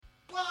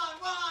Hello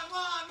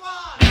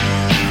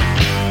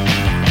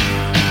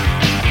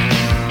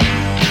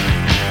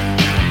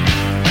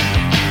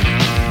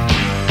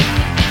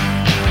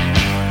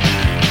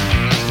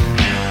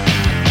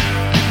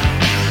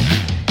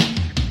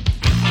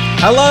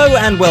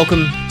and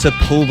welcome to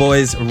Pool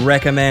Boys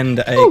Recommend,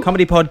 a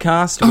comedy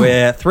podcast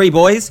where three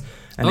boys,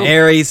 an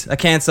Aries, a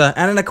Cancer,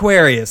 and an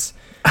Aquarius,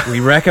 we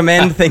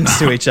recommend things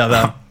to each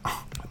other.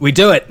 We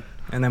do it,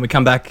 and then we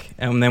come back,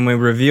 and then we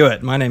review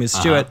it. My name is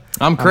Stuart.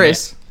 I'm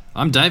Chris.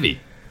 I'm Davey.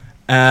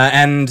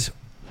 And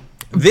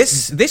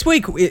this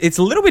week, it's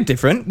a little bit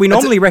different. We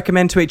normally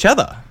recommend to each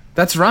other.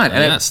 That's right.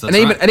 Yes, that's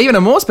and right. even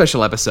a more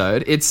special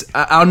episode. It's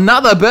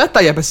another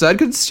birthday episode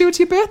because Stuart's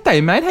your birthday,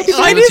 mate. Happy It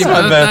birthday. is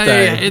my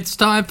birthday. It's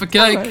time for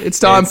cake. It's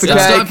time for cake.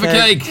 It's time for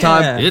cake.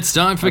 Yeah. It's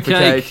time for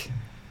cake.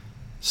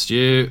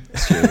 Stu.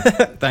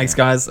 Thanks,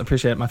 guys.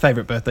 Appreciate it. My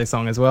favourite birthday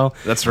song as well.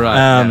 That's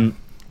right.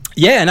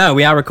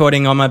 We are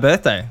recording on my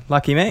birthday.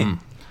 Lucky me.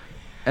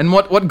 And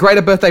what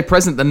greater birthday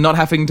present than not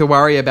having to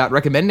worry about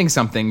recommending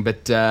something,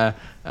 but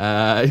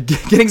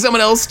getting someone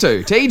else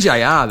to.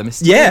 TJR, the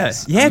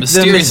mysterious. Yeah,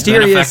 Mysterious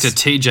benefactor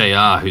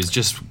TJR, who's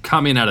just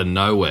come in out of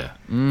nowhere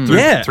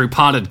through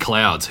parted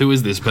clouds. Who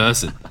is this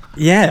person?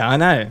 Yeah, I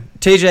know.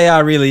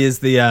 TJR really is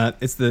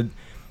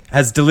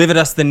has delivered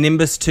us the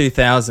Nimbus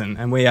 2000,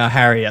 and we are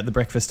Harry at the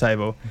breakfast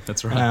table.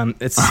 That's right.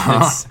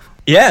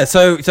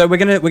 So we're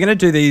gonna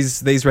do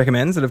these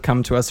recommends that have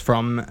come to us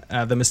from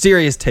the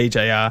mysterious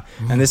TJR,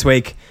 and this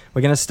week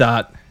we're gonna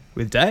start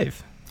with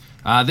Dave.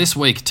 This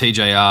week,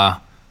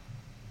 TJR,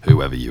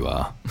 whoever you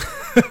are,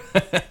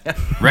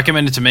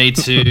 recommended to me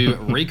to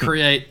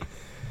recreate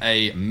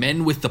a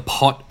Men with the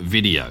Pot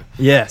video.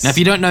 Yes. Now, if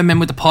you don't know Men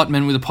with the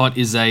Pot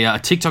is a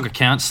TikTok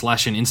account /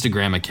 an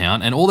Instagram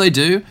account, and all they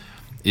do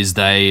is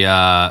they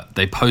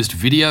post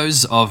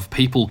videos of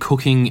people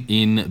cooking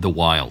in the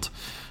wild.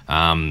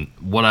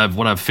 What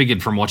I've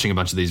figured from watching a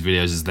bunch of these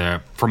videos is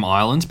they're from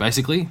Ireland,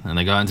 basically, and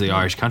they go into the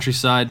Irish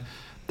countryside.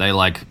 They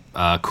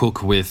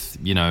cook with,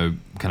 kind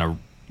of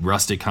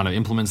rustic kind of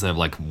implements. They have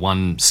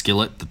one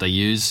skillet that they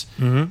use.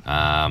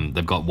 Mm-hmm.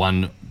 They've got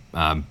one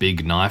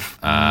big knife.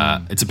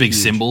 It's a big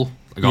symbol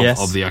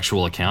of the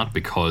actual account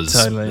because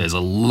there's a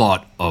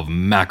lot of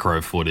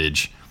macro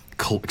footage,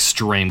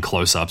 extreme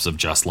close-ups of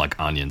just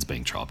onions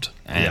being chopped.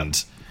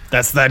 And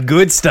that's that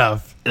good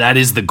stuff. That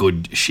is the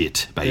good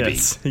shit, baby.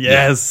 Yes.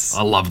 Yeah,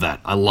 I love that.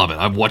 I love it.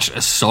 I've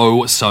watched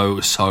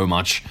so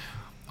much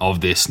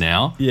of this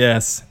now.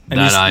 Yes.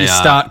 And you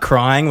start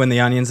crying when the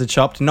onions are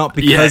chopped, not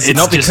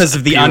because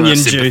of the onion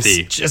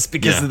sympathy. Juice, just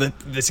because of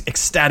this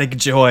ecstatic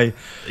joy.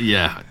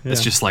 Yeah.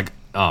 It's just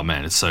oh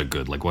man, it's so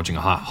good. Like watching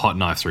a hot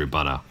knife through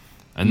butter.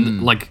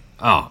 And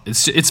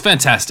it's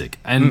fantastic.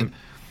 And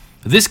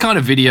this kind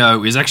of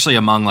video is actually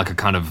among a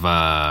kind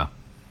of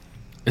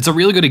it's a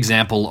really good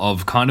example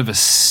of kind of a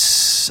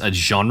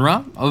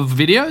genre of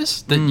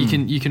videos that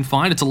you can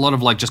find. It's a lot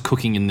of just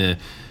cooking in the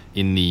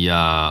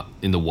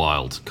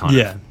wild kind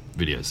of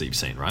videos that you've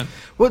seen, right?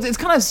 Well, it's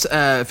kind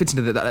of fits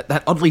into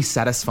that oddly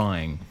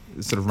satisfying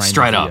sort of range.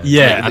 Straight up,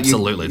 yeah,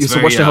 absolutely. You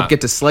watch them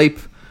get to sleep,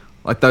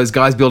 like those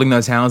guys building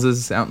those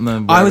houses out in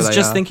the. I was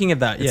just thinking of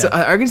that. Yeah,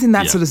 I reckon it's in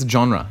that sort of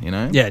genre, Yeah,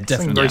 definitely.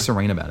 Something very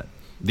serene about it.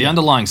 The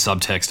underlying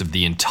subtext of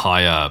the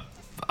entire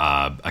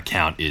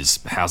account is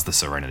how's the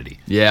serenity?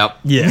 Yeah.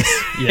 Yes.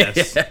 Yeah.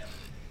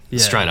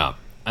 Straight up.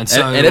 And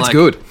so and it's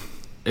good.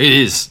 It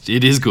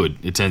is good,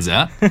 it turns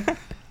out.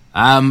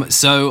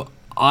 So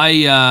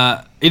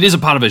it is a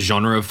part of a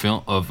genre of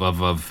film of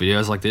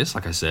videos like this,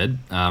 like I said.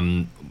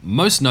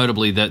 Most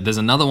notably there's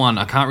another one,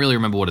 I can't really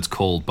remember what it's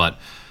called, but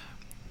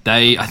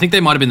I think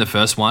they might have been the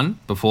first one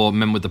before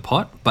Men with the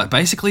Pot, but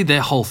basically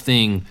their whole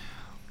thing,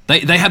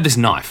 they have this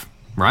knife,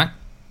 right?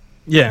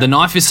 Yeah. The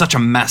knife is such a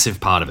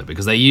massive part of it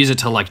because they use it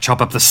to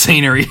chop up the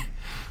scenery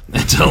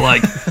and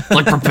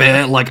to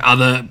prepare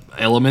other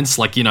elements,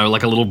 a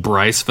little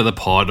brace for the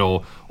pot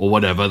or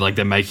whatever.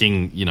 They're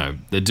making,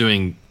 they're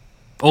doing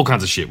all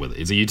kinds of shit with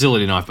it. It's a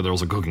utility knife, but they're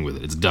also cooking with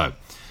it. It's dope.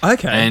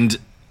 Okay. And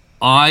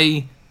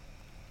I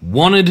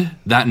wanted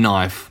that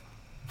knife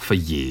for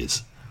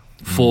years.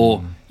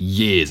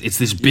 It's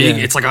this big.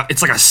 Yeah. It's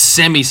like a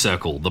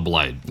semicircle. The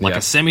blade,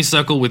 a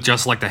semicircle with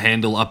just the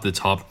handle up the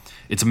top.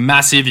 It's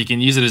massive. You can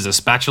use it as a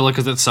spatula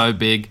because it's so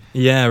big.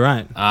 Yeah,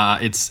 right.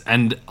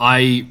 And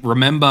I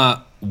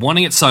remember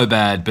wanting it so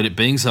bad, but it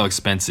being so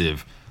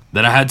expensive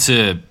that I had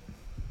to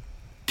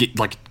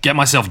get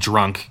myself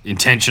drunk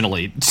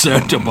intentionally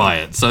to buy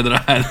it, so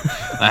that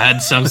I had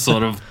some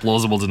sort of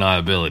plausible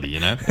deniability,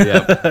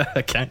 Yeah.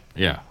 Okay.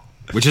 Yeah.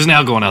 Which has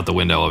now gone out the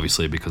window,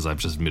 obviously, because I've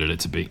just admitted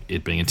it to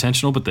it being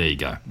intentional. But there you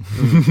go.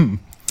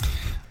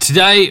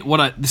 Today,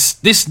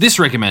 this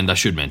recommend I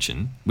should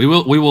mention. We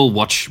will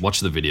watch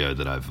the video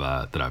that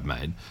I've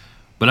made,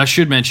 but I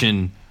should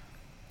mention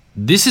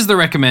this is the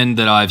recommend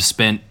that I've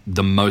spent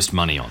the most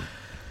money on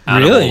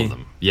out of all of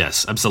them.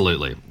 Yes,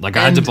 absolutely. I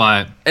had to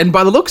buy it. And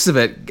by the looks of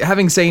it,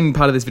 having seen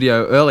part of this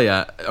video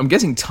earlier, I'm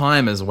guessing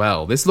time as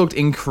well. This looked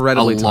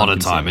incredibly a lot of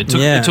time. It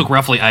took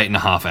roughly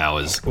 8.5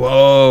 hours.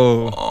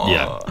 Whoa.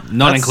 Yeah,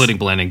 not including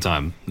blending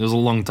time. It was a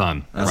long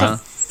time. That's a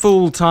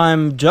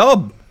full-time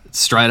job.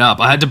 Straight up.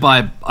 I had to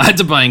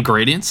buy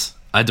ingredients.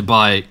 I had to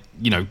buy,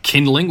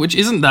 kindling, which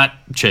isn't that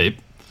cheap.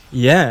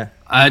 Yeah.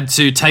 I had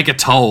to take a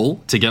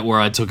toll to get where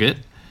I took it.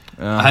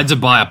 I had to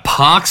buy a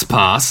parks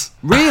pass.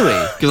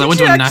 Really? Because I went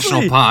to you a national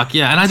actually? park.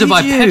 Yeah, and I had to Did buy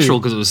you? petrol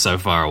because it was so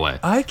far away.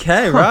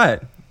 Okay, right.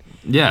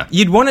 Yeah.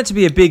 You'd want it to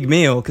be a big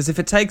meal, because if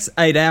it takes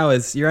 8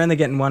 hours, you're only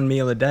getting one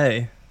meal a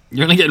day.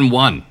 You're only getting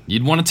one.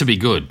 You'd want it to be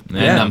good.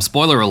 Yeah. And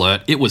spoiler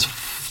alert, it was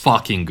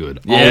fucking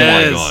good.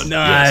 Yes, Oh my god.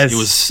 nice. Yes, it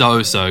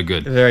was so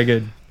good. Very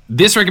good.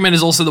 This recommend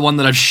is also the one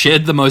that I've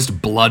shed the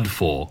most blood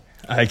for.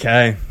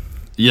 Okay.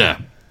 Yeah.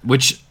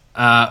 Which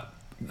That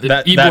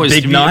you that boys,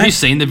 big have knife? you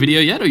seen the video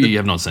yet, or you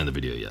have not seen the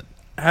video yet?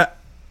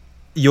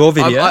 Your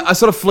video? I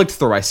sort of flicked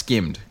through. I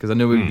skimmed because I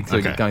knew we'd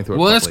be going through it.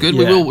 Well, that's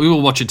properly. good. Yeah. We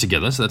will watch it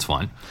together, so that's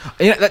fine.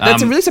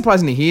 That's really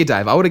surprising to hear,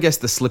 Dave. I would have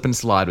guessed the slip and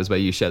slide was where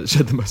you shed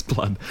the most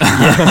blood. No,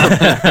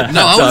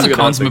 I was a good,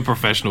 consummate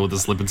professional with the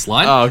slip and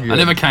slide. Oh, good. I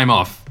never came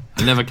off.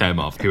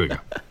 Here we go.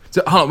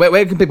 So, hold on,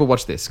 where can people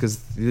watch this? Because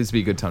this would be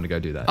a good time to go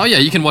do that. Oh yeah,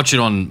 you can watch it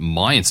on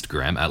my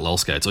Instagram at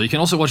lolskates, or you can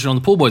also watch it on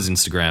the Pool Boys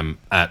Instagram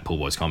at Pool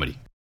Boys Comedy.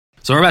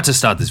 So we're about to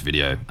start this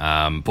video.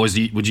 Boys,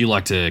 would you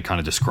like to kind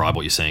of describe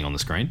what you're seeing on the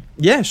screen?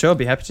 Yeah, sure, I'd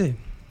be happy to.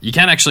 You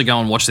can actually go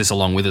and watch this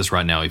along with us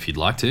right now if you'd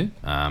like to,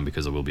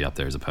 because it will be up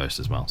there as a post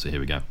as well. So here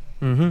we go.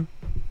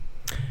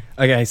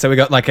 Okay, so we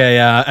got like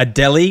a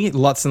deli,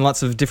 lots and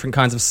lots of different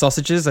kinds of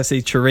sausages. I see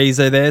chorizo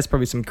there. There's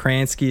probably some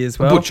Kransky as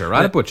well. Butcher,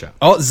 right? A butcher.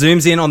 Oh, it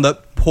zooms in on the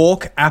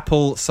pork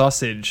apple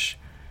sausage.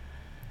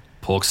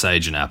 Pork,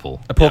 sage, and apple.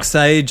 A pork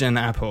sage and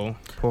apple.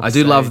 Pork I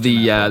do love sage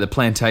the and apple.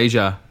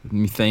 Plantasia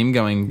theme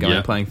going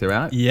Yeah. playing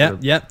throughout.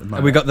 Yep.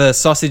 Admire We that. got the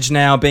sausage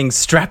now being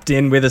strapped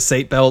in with a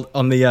seatbelt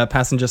on the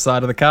passenger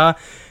side of the car,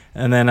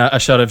 and then a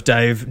shot of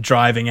Dave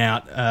driving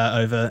out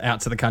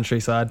to the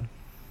countryside.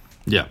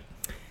 Yeah.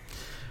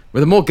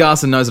 Whether Mort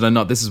Garson knows it or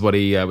not, this is what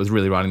he was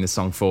really writing this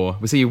song for.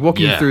 We see you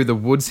walking Yeah. through the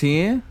woods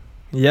here.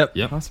 Yep.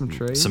 Yep. Some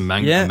trees. Some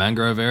Yeah.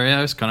 mangrove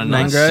areas, kind of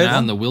nice Mangrove. out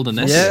in the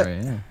wilderness. Yeah.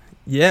 Yeah.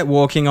 Yeah,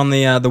 walking on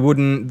the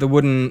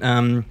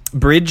wooden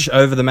bridge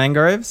over the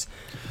mangroves.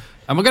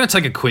 And we're going to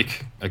take a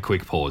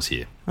quick pause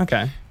here.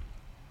 Okay.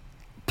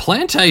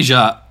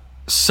 Plantasia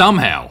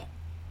somehow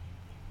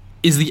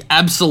is the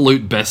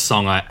absolute best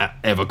song I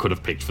ever could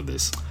have picked for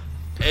this.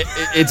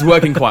 It's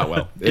working quite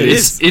well. It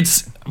is.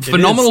 It's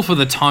phenomenal for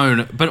the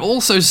tone, but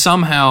also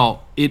somehow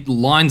it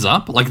lines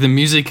up. Like the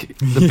music,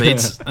 the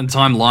beats and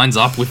time lines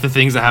up with the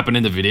things that happen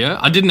in the video.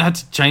 I didn't have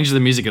to change the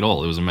music at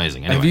all. It was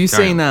amazing. Anyway, Have you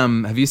carry seen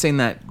on. Have you seen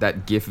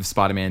that GIF of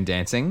Spider-Man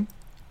dancing?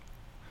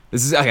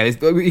 This is okay.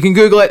 You can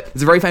Google it.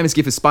 It's a very famous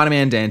GIF of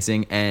Spider-Man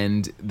dancing,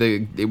 and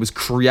it was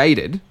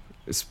created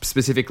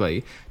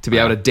specifically to be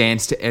able to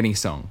dance to any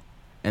song.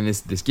 And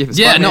this GIF of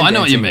Yeah, Spider-Man no, I know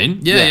what you dancing-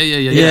 mean. Yeah.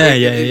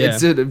 It's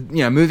sort of,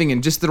 moving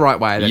in just the right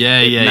way. That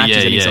it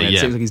matches any song. It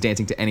seems like he's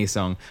dancing to any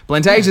song.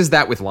 Plantasia's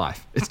that with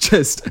life. It's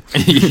just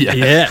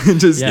Yeah.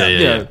 just Yeah.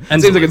 it seems like it's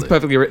Absolutely.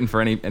 perfectly written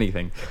for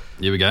anything.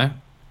 Here we go.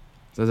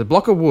 So there's a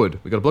block of wood.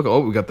 We got a block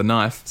of we got the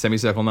knife,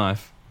 semicircle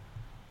knife.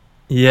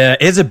 Yeah,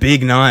 it's a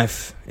big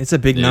knife. It's a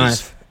big It is.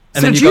 knife.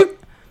 And then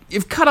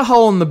you've cut a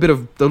hole in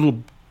the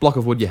little block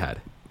of wood you had.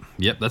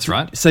 Yep, that's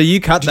right. So you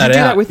cut Did that you do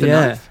out, that with the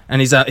knife? And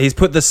he's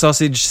put the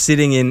sausage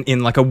sitting in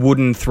like a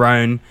wooden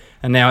throne,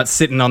 and now it's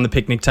sitting on the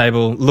picnic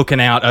table, looking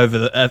out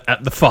over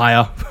at the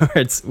fire,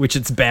 which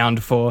it's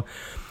bound for.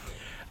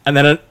 And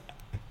then a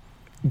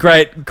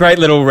great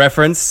little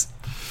reference.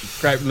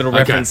 Great little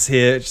reference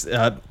here.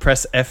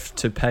 Press F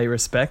to pay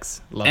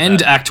respects. Love And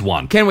that. Act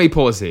 1. Can we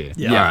pause here?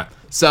 Yeah. All right.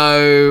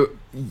 So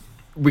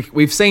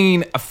we've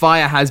seen a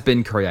fire has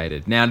been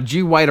created. Now, did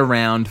you wait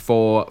around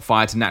for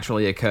fire to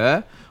naturally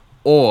occur,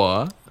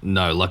 or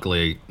No,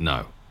 luckily,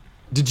 no.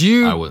 did I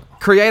you would-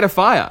 create a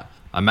fire?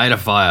 I made a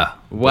fire.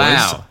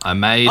 Wow. Boys. I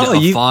made Oh,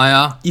 a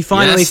fire. You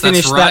finally Yes, that's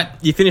finished right.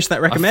 that. You finished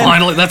that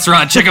recommend. That's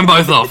right. Check them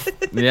both off.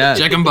 Yeah,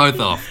 Check them both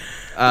off.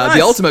 Nice.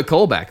 the ultimate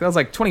callback. That was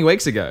like 20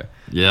 weeks ago.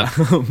 Yeah.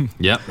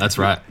 Yep, that's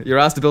right. You're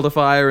asked to build a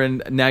fire,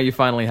 and now you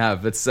finally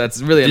have. That's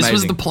really This amazing.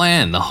 was the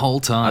plan the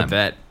whole time. I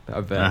bet.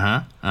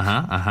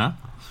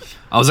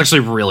 I was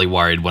actually really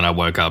worried when I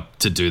woke up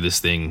to do this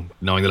thing,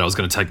 knowing that I was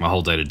going to take my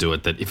whole day to do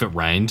it, that if it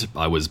rained,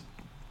 it was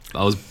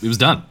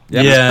done.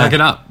 Yeah. Just pack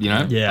it up, you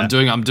know? Yeah.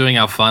 I'm doing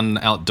our fun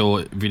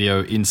outdoor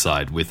video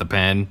inside with a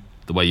pan,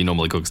 the way you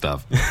normally cook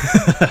stuff.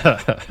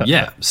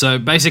 Yeah. So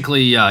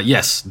basically,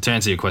 yes, to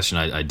answer your question,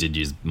 I did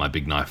use my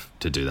big knife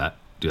to do that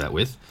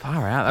with.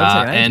 Far out. That was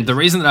like And the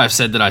reason that I've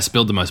said that I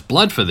spilled the most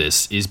blood for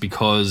this is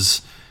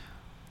because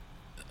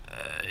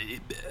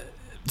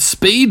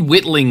speed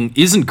whittling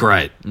isn't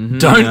great. Don't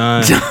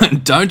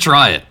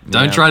try it.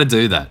 Don't try to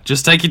do that.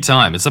 Just take your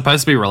time. It's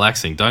supposed to be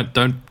relaxing.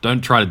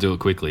 Don't try to do it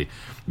quickly,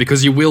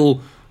 because you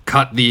will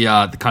cut the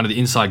kind of the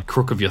inside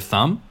crook of your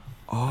thumb.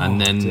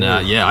 And then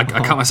I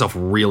cut myself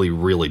really,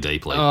 really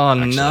deeply. Oh,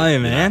 actually. no, Yeah.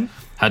 man.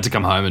 Had to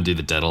come home and do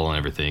the Dettol and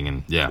everything,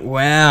 and yeah.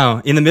 Wow.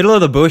 In the middle of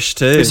the bush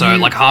too. So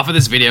like half of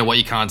this video, what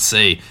you can't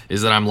see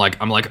is that I'm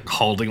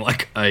holding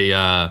like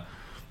a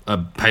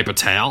paper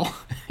towel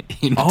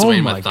in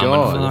between my my thumb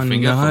God. and Oh,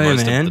 forefinger no, for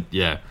most man. of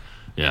the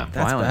Yeah.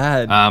 That's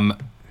Violent.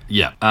 bad.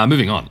 Yeah.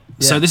 Moving on.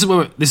 Yeah. So this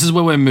is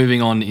where we're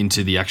moving on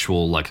into the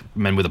actual like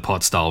men with a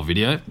pot style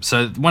video.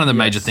 So one of the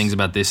major Yes. things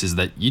about this is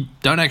that you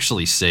don't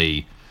actually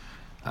see.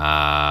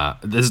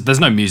 There's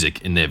no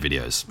music in their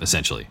videos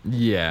essentially.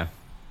 Yeah.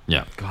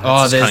 Yeah.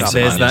 Oh, It's cutting there's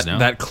some onions now.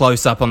 that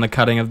close up on the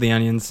cutting of the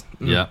onions.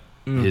 Yeah.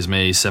 Here's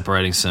me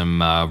separating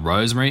some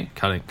rosemary,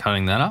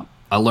 cutting that up.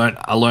 I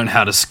learned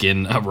how to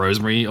skin a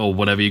rosemary or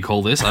whatever you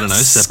call this. I don't know.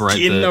 Separate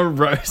Skin the the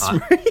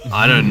rosemary.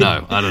 I don't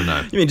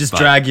know. You mean just But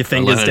drag your I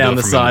fingers learned how to down do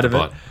the from side under of the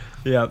it? pot.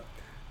 Yeah.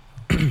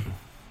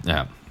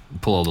 Yeah.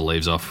 Pull all the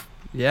leaves off.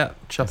 Yeah.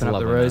 Chopping up the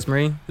lovely, man.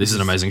 rosemary. This is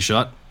an amazing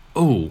shot.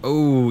 Oh.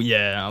 Oh,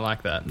 yeah. I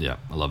like that. Yeah,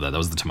 I love that. That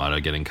was the tomato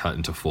getting cut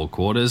into 4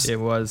 quarters. It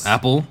was.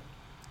 Apple.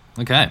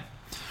 Okay.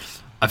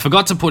 I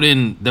forgot to put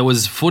in, there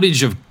was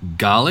footage of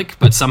garlic,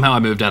 but somehow I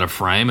moved out of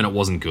frame and it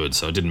wasn't good,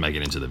 so it didn't make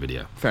it into the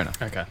video. Fair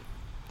enough. Okay.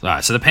 All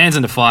right, so the pan's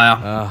into fire.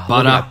 Look at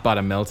Butter. that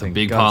butter melting.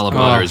 Big God, pile of it's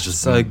butter Oh, is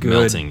just so good.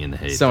 melting in the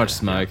heat. so much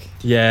smoke.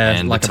 Yeah.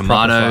 And like the a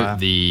proper tomato, fire.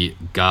 the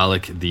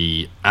garlic,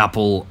 the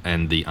apple,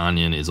 and the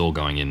onion is all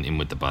going in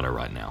with the butter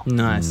right now.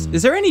 Nice.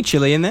 Is there any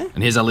chili in there?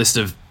 And here's our list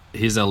of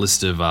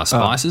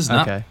spices.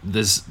 No, okay.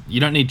 you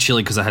don't need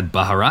chili because I had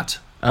baharat.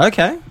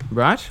 Okay.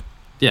 Right.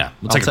 Yeah,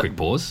 we'll take I'll a quick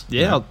pause.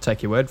 Yeah, I'll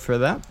take your word for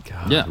that.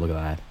 God, Yeah. look at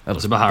that. That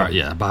So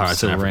baharat,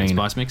 baharat's an African serene.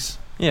 spice mix.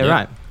 Yeah, Yep.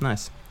 right.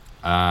 Nice.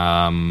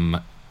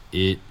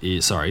 It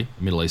is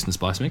Middle Eastern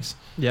spice mix.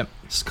 Yep.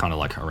 It's kind of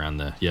like around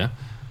the Yep.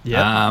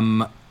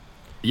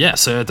 yeah.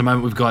 So at the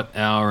moment we've got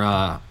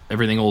our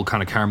everything all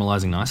kind of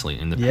caramelizing nicely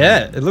in the pan. Yeah,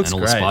 it looks and all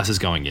great. the spices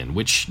going in,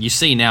 which you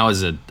see now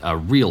as a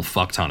real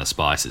fuck ton of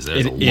spices.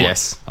 There's It- a lot,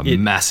 yes, a it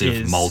massive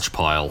is. mulch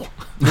pile.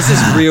 This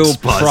is real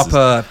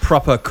Spices.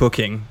 proper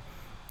cooking.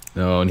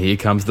 Oh, and here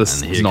comes the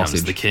And here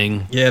comes the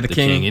king. Yeah, the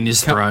king in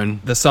his co- throne.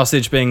 The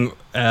sausage being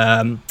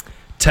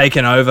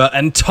taken over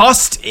and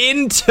tossed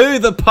into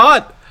the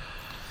pot.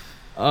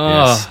 Oh,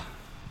 Yes.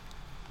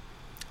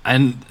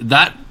 And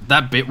that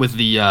bit with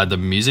the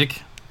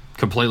music,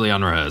 completely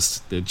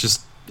unrehearsed. It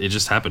just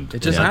happened.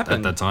 It just at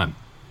happened. that time.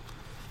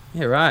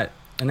 yeah, right.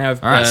 And now, All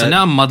right, so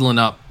now I'm muddling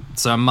up.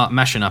 So I'm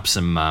mashing up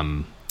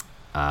some,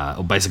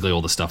 basically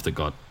all the stuff that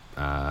got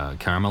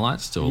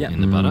caramelized all Yeah.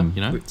 in the butter.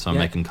 You know, so I'm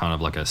Yeah. making kind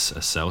of like a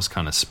sauce,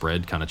 kind of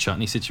spread, kind of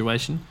chutney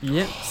situation.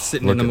 yeah,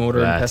 sitting Look in the at mortar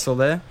and that. pestle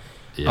there.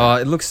 Yeah. Oh,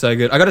 it looks so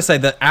good. I got to say,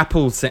 the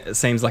apple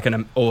seems like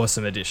an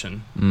awesome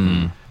addition.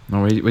 Oh,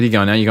 where are you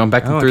going now? You're going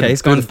back Oh, through okay.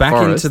 He's through gone the back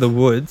forest. into the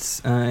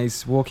woods.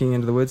 He's walking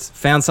into the woods.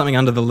 Found something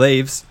under the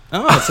leaves.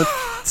 Oh,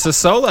 it's a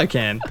solo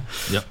can.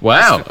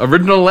 Wow,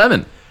 original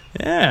lemon.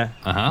 Yeah.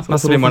 Uh-huh.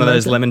 Must have been one of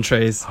those lemon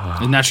trees.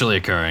 It's naturally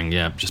occurring.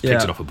 Yeah, just picked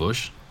Yeah. it off a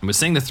bush. And we're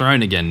seeing the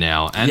throne again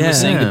now, and Yeah. we're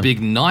seeing the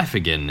big knife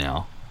again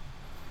now.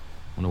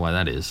 Wonder why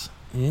that is.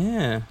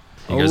 Yeah.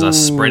 He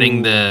goes spreading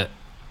Ooh. the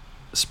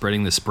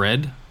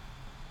spread.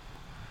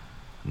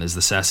 And there's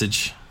the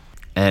sausage.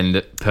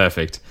 And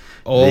perfect.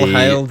 All The-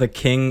 hail the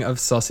king of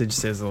sausage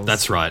sizzles.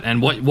 That's right.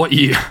 And what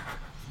you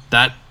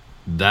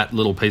that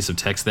little piece of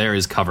text there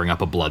is covering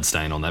up a blood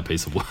stain on that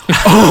piece of wood.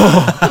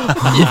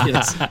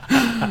 Yes.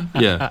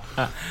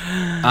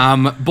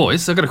 Yeah.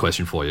 Boys, I've got a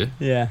question for you.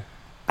 Yeah.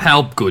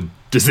 How good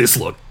does this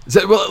look?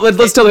 So, well,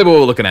 let's tell people what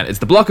we're looking at. It's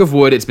the block of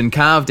wood. It's been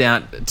carved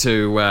out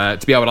to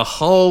be able to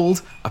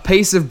hold a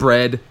piece of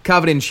bread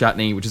covered in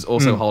chutney, which is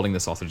also holding the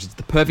sausage. It's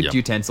the perfect Yep.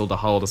 utensil to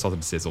hold a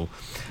sausage sizzle.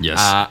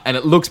 Yes. And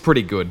it looks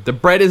pretty good. The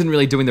bread isn't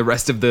really doing the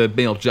rest of the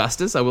meal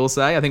justice, I will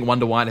say. I think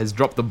Wonder White has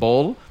dropped the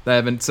ball. They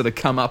haven't sort of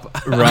come up.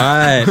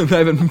 Right. They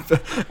haven't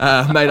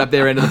made up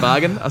their end of the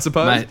bargain, I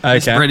suppose. Mate,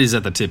 this Okay. bread is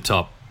at the tip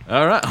top.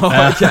 All right. Oh,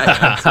 okay.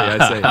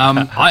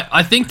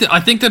 I see.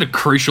 I think that a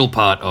crucial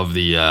part of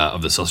the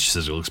sausage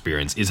sizzle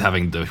experience is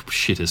having the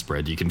shittest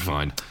bread you can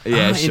find.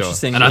 Yeah, Oh, sure.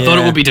 Interesting. And I thought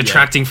it would be Yeah.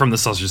 detracting from the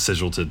sausage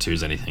sizzle to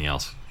choose anything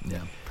else. Yeah.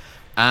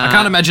 I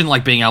can't imagine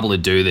like being able to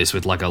do this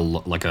with like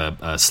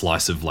a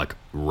slice of like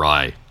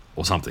rye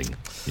or something.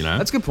 You know,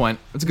 That's a good point.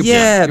 That's a good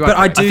Yeah, point. You are but I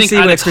correct. do I think see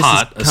at where its Chris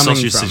heart, a is coming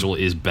sausage from. sizzle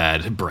is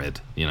bad bread.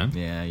 You know,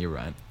 Yeah, you're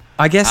right.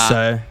 I guess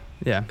so.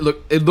 Yeah.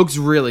 Look, it looks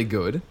really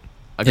good.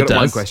 I got It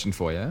one does. question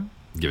for you.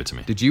 give it to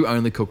me. Did you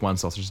only cook one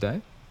sausage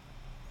day?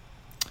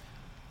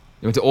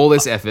 You went to all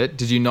this effort.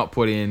 Did you not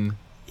put in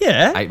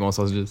Yeah. 8 more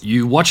sausages?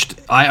 You watched.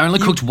 I only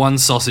cooked one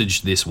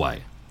sausage this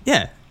way.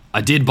 Yeah. I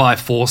did buy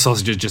 4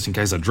 sausages just in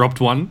case I dropped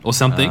one or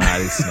something.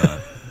 That is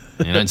smart.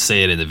 You don't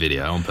see it in the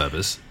video on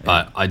purpose,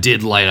 but I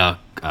did later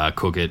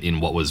cook it in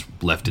what was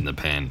left in the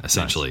pan,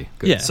 essentially.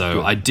 Good. Yeah. So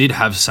Good. I did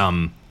have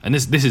some, and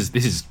this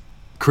is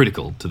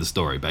critical to the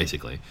story.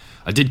 Basically,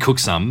 I did cook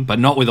some, but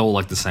not with all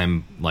like the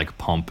same like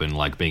pomp and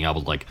like being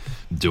able to like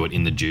do it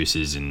in the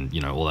juices and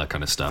all that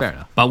kind of stuff. Fair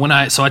enough. But when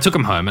I took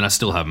them home and I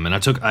still have them,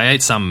 and I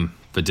ate some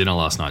for dinner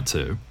last night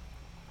too.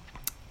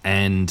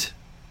 And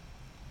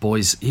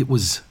boys, it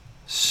was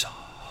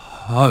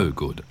so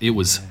good. It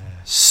was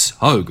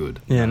so good.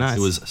 Yeah, nice.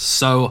 It was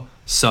so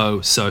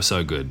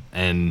good,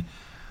 and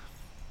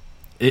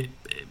it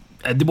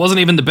wasn't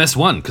even the best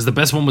one because the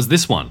best one was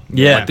this one.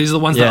 Yeah. like these are the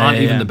ones Yeah, that aren't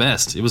yeah, even yeah. the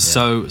best. It was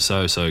so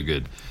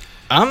good.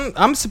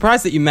 I'm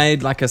surprised that you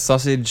made like a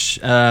sausage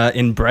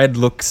in bread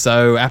look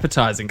so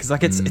appetizing, because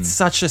like it's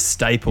such a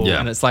staple, Yeah.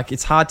 and it's like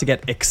it's hard to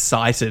get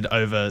excited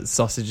over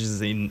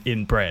sausages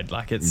in bread.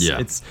 Like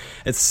it's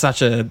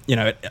such a, you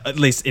know, at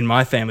least in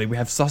my family we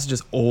have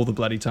sausages all the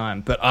bloody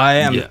time. But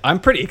I'm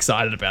pretty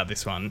excited about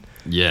this one.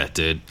 Yeah,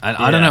 dude.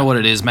 I don't know what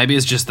it is. Maybe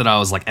it's just that I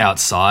was like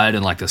outside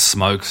and like the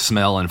smoke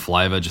smell and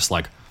flavor just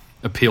like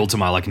appealed to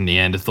my like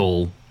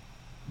Neanderthal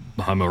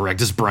Homo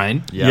erectus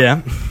brain.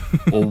 Yeah.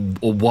 or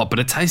what, but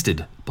it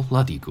tasted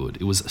bloody good.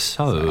 It was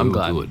so I'm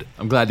glad. good.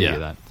 I'm glad to Yeah. hear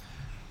that.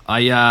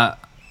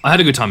 I had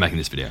a good time making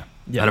this video.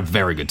 Yeah. I had a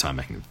very good time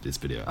making this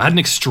video. I had an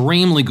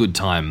extremely good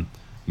time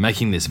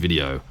making this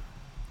video,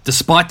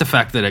 despite the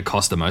fact that it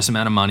cost the most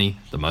amount of money,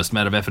 the most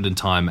amount of effort and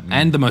time,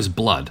 and the most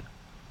blood.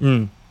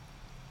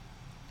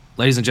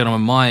 Ladies and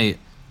gentlemen, my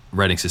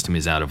rating system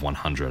is out of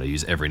 100. I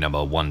use every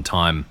number one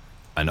time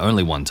and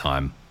only one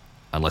time,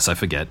 unless I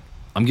forget.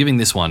 I'm giving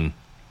this one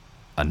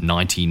a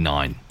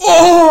 99.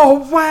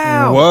 Oh,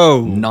 wow.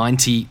 Whoa.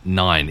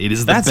 99. It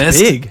is the That's best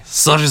big.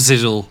 sausage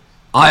sizzle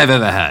I have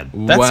ever had.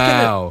 That's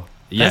wow.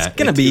 Yeah, That's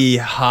gonna be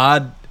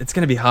hard. It's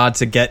gonna be hard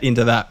to get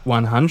into that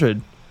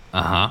 100.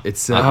 It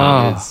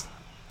certainly is.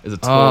 It's a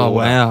Oh tall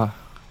wow!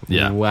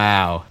 Yeah.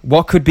 Wow.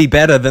 What could be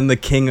better than the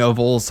king of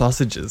all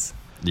sausages?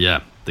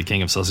 Yeah, the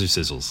king of sausage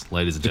sizzles,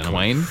 ladies and The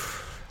gentlemen. Queen.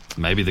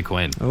 Maybe the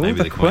queen. Oh,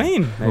 Maybe the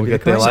queen. We'll Maybe get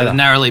the there queen. later.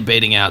 Narrowly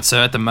beating out.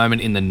 So at the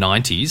moment in the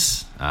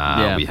 90s,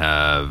 Yeah. we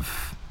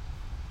have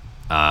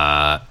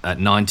at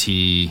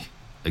 90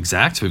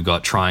 exact, we've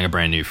got Trying a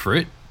Brand New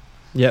Fruit.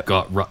 Yep.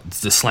 Got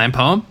it's the slam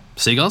poem,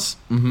 Seagulls.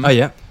 Oh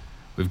yeah.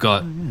 We've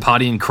got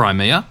Party in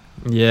Crimea.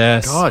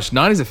 Yes. Gosh,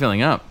 90s are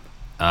filling up.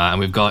 And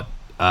we've got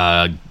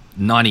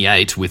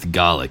 98 with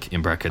Garlic,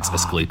 in brackets,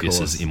 course.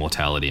 Asclepius's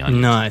Immortality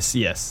Onion. Nice.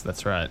 Yes,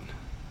 that's right.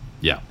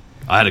 Yeah.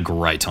 I had a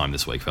great time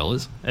this week,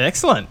 fellas.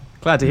 Excellent.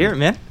 Glad to hear it,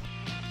 man.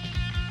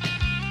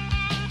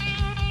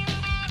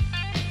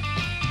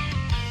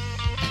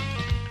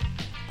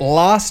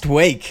 Last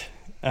week,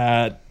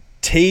 TJR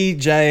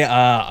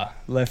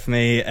left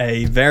me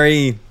a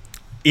very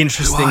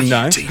interesting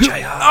note.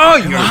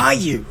 TJR? Who are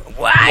you?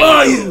 Why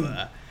are you?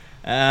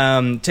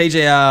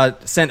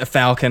 TJR sent a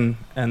falcon,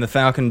 and the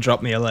falcon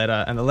dropped me a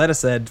letter, and the letter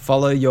said,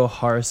 "Follow your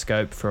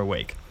horoscope for a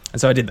week."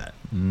 And so I did that.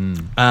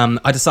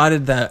 I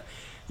decided that,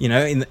 you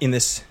know, in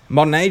this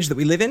modern age that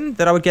we live in,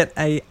 that I would get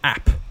an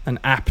app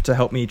to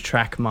help me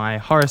track my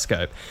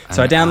horoscope.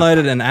 So I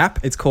downloaded an app.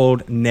 It's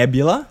called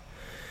Nebula.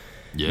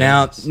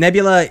 Yes. Now,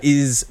 Nebula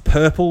is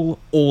purple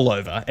all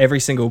over. Every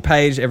single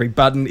page, every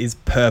button is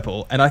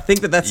purple. And I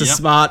think that that's a Yep.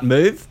 smart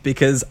move,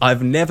 because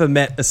I've never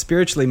met a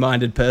spiritually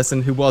minded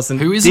person who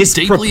wasn't Who isn't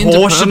deeply into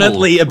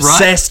disproportionately purple,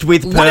 obsessed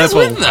with purple. What is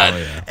with that?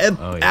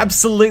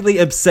 Absolutely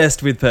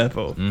obsessed with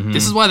purple.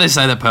 This is why they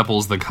say that purple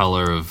is the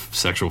color of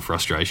sexual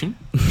frustration.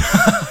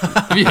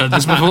 Have you heard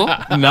this before?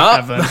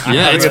 No.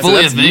 Yeah, it's fully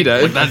a that's you, thing.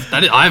 Dave.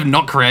 I have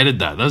not created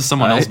that. That was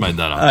someone else made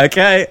that up.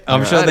 Okay,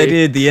 I'm sure they Alrighty,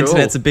 did. The cool.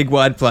 internet's a big,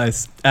 wide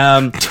place.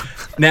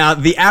 Now,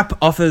 the app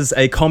offers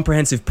a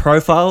comprehensive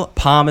profile,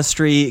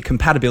 palmistry,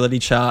 compatibility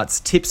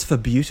charts, tips for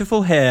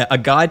beautiful hair, a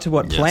guide to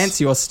what Yes.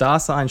 plants your star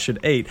sign should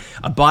eat,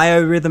 a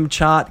biorhythm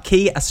chart,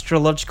 key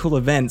astrological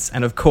events,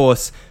 and of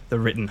course, the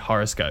written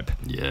horoscope.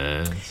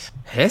 Yes.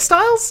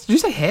 Hairstyles? Did you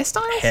say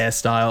hairstyles?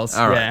 Hairstyles.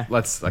 All right, Yeah.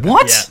 let's. Okay.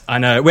 What? Yeah, I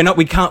know.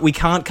 We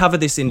can't cover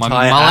this My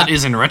entire mullet app.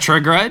 is in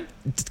retrograde?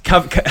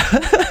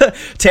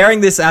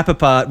 Tearing this app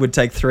apart would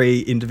take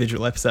 3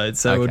 individual episodes,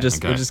 so we'll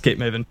just keep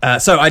moving.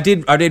 So I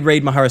did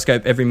read my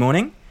horoscope every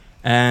morning,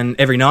 and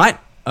every night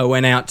I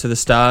went out to the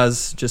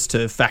stars just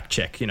to fact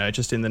check, you know,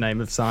 just in the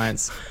name of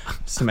science,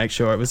 just to make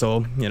sure it was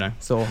all, you know,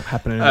 it's all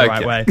happening in the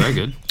right way. Very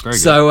good. Very good.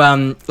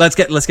 So let's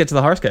get to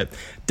the horoscope.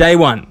 Day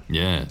 1.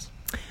 Yes.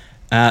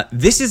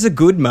 This is a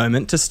good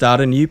moment to start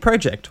a new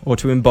project or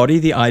to embody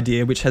the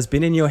idea which has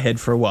been in your head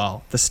for a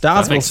while. The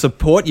stars will Perfect.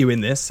 support you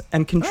in this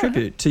and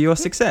contribute to your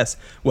success.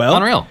 Well,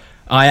 Unreal.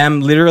 I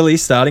am literally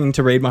starting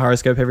to read my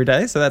horoscope every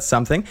day, so that's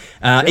something.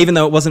 Even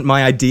though it wasn't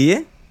my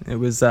idea, it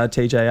was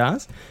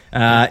TJR's.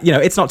 You know,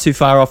 it's not too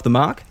far off the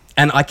mark.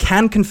 And I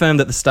can confirm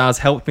that the stars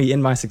helped me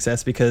in my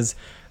success, because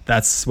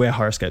that's where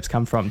horoscopes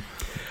come from.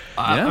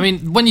 Yeah. I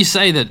mean, when you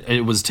say that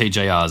it was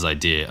TJR's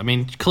idea, I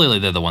mean, clearly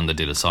they're the one that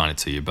did assign it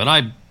to you, but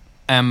I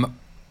am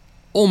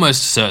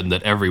almost certain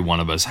that every one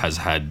of us has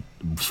had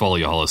follow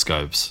your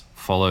horoscopes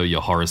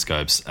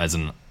as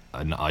an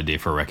idea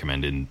for a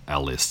recommend in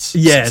our lists.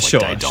 Yeah, since, sure,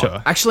 day dot.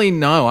 sure. Actually,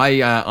 no.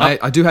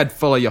 I do had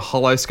follow your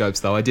holoscopes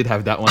though. I did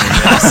have that one. In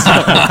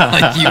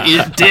there.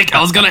 You dick,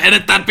 I was going to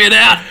edit that bit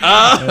out.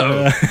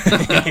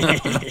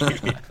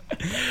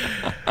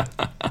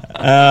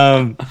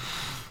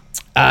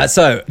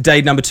 So,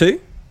 day number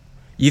 2.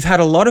 You've had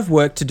a lot of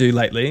work to do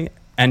lately,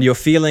 and you're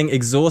feeling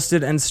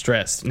exhausted and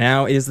stressed.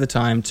 Now is the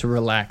time to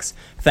relax.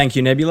 Thank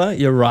you, Nebula.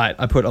 You're right.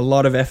 I put a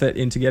lot of effort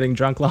into getting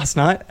drunk last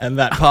night, and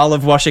that pile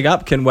of washing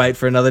up can wait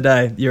for another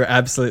day. You're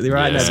absolutely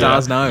right, Yeah. Nebula.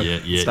 Stars know.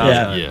 Yeah. Stars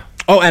Yeah. know. Yeah.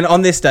 Oh, and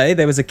on this day,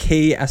 there was a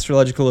key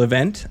astrological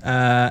event,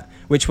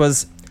 which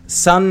was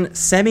Sun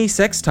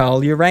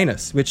semi-sextile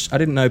Uranus, which I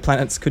didn't know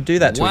planets could do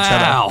that to each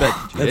Wow. other.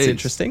 But that's Jeez.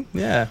 interesting.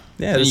 Yeah.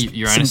 Yeah. So there's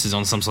Uranus is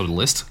on some sort of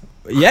list.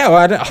 Yeah, well,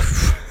 I don't,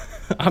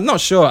 I'm not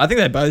sure. I think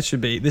they both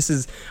should be.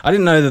 I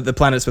didn't know that the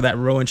planets were that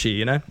raunchy,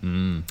 you know?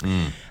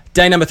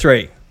 Day number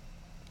 3.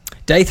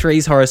 Day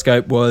 3's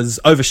horoscope was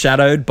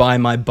overshadowed by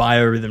my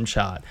biorhythm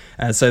chart.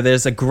 So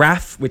there's a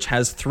graph which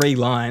has 3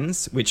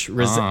 lines, which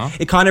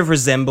it kind of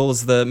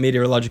resembles the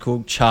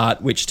meteorological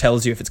chart, which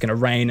tells you if it's going to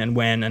rain and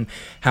when and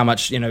how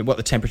much, what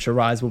the temperature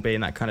rise will be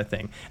and that kind of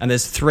thing. And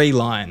there's 3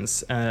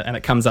 lines, and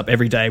it comes up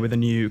every day with a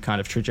new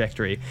kind of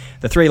trajectory.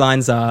 The 3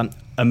 lines are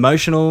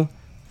emotional,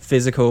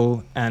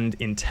 physical, and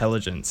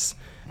intelligence.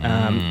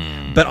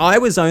 But I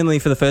was only,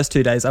 for the first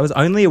 2 days, I was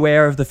only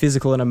aware of the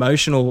physical and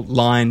emotional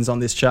lines on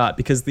this chart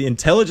because the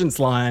intelligence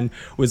line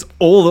was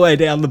all the way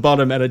down the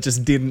bottom and it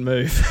just didn't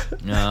move.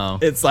 No.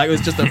 It's like it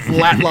was just a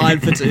flat line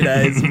for 2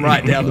 days,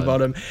 right down the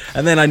bottom.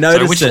 And then I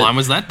noticed So which line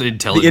was that? The the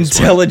intelligence.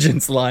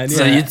 intelligence line.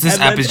 So yeah. this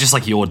And app then- is just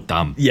like you're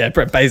dumb. yeah,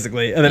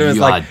 basically. And then it was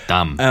You like, are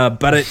dumb.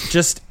 but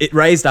it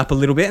raised up a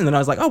little bit, and then I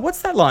was like, oh,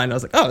 what's that line? I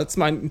was like, oh, it's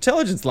my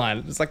intelligence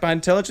line. It's like my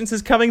intelligence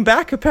is coming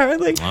back,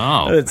 apparently.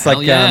 Oh, And it's hell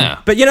like, yeah.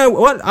 but you know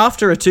what?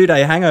 After a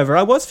 2-day hangover,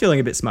 I was feeling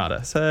a bit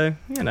smarter. So,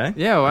 Yeah,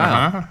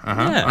 wow.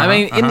 yeah. I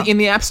mean, in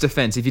the app's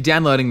defense, if you're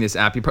downloading this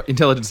app, your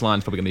intelligence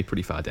line's probably going to be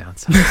pretty far down.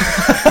 So.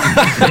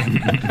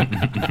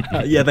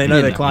 Yeah, they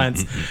know their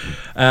clients.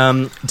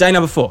 Day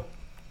number 4.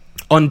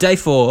 On day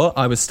 4,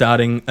 I was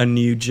starting a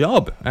new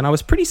job, and I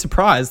was pretty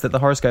surprised that the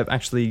horoscope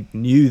actually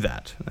knew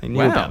that. They knew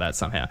Wow. about that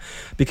somehow.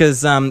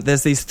 Because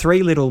there's these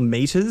 3 little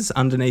meters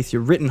underneath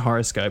your written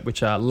horoscope,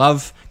 which are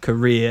love,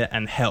 career,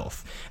 and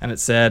health. And it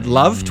said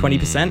love,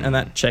 20%, and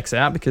that checks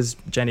out because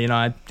Jenny and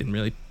I didn't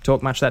really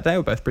talk much that day.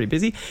 We're both pretty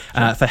busy.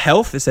 For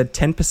health, it said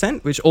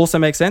 10%, which also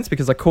makes sense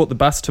because I caught the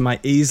bus to my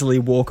easily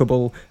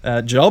walkable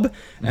job,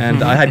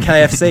 and I had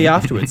KFC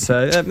afterwards.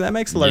 So that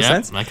makes a lot of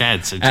sense. Okay,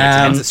 it's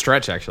It's a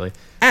stretch, actually.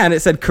 And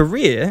it said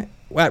career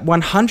at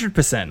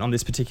 100% on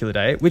this particular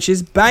day, which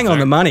is bang on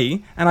the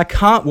money. And I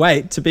can't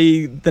wait to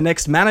be the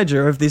next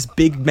manager of this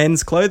big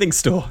men's clothing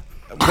store.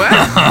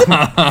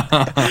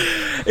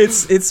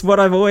 It's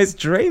what I've always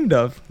dreamed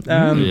of.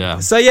 Yeah.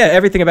 So yeah,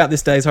 everything about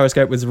this day's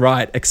horoscope was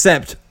right,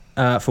 except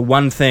for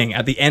one thing.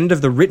 At the end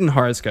of the written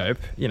horoscope,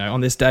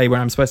 on this day where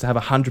I'm supposed to have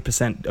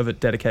 100% of it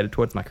dedicated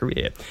towards my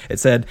career, it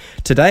said,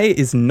 today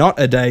is not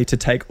a day to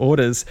take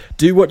orders.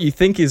 Do what you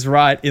think is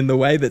right in the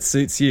way that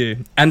suits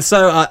you. And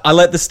so I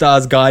let the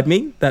stars guide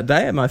me that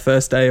day at my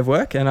first day of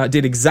work, and I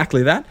did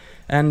exactly that.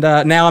 And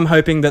now I'm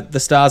hoping that the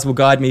stars will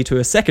guide me to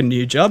a second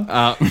new job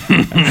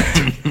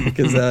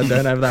because I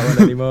don't have that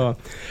one anymore.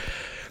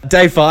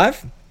 Day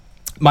 5.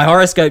 My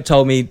horoscope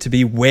told me to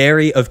be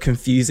wary of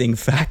confusing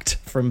fact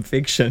from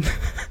fiction.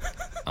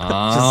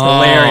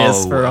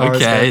 Hilarious for a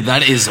horoscope. Okay,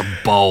 that is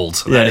bold.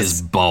 That Yes,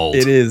 is bold.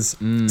 It is.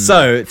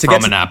 So to From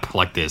get an app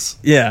like this.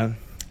 yeah,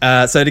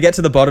 so to get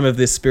to the bottom of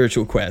this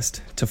spiritual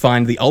quest, to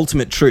find the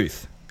ultimate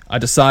truth, I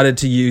decided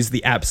to use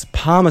the app's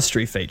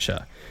palmistry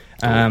feature.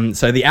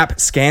 So the app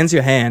scans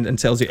your hand and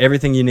tells you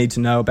everything you need to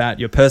know about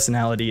your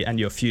personality and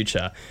your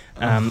future.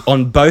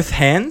 On both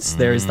hands,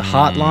 there is the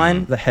heart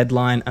line, the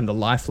headline, and the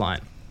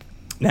lifeline.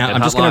 Now, Get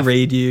I'm heart just going life.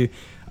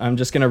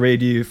 to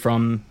read you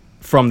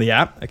from the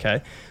app,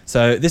 okay?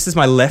 So this is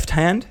my left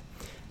hand.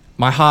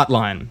 My heart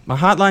line. My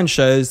heart line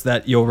shows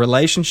that your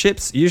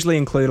relationships usually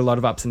include a lot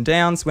of ups and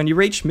downs. When you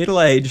reach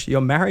middle age,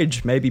 your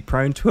marriage may be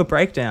prone to a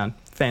breakdown.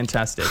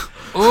 Fantastic.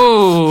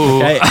 Ooh.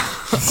 Okay.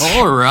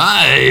 All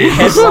right.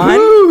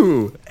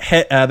 Headline.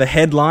 The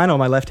headline on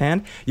my left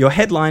hand. Your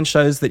headline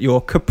shows that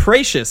you're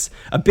capricious,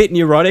 a bit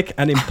neurotic,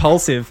 and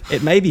impulsive.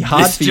 It may be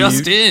hard This for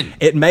just you. in.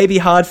 It may be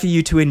hard for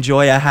you to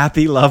enjoy a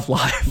happy love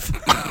life.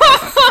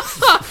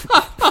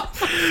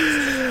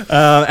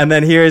 And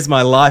then here is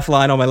my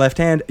lifeline on my left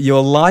hand.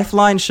 Your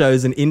lifeline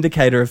shows an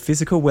indicator of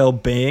physical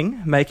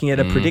well-being, making it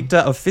a predictor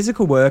of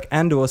physical work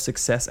and or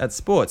success at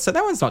sports. So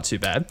that one's not too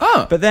bad.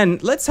 Oh. But then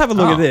let's have a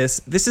look at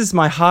this. This is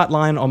my heart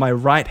line on my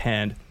right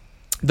hand.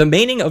 The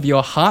meaning of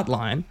your heart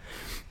line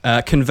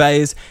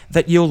conveys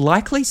that you'll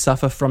likely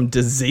suffer from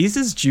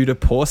diseases due to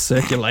poor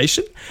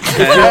circulation.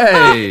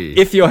 Hey.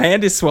 If your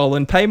hand is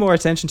swollen, pay more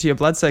attention to your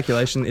blood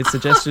circulation. It's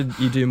suggested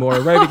you do more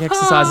aerobic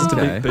exercises to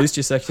Okay. boost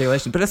your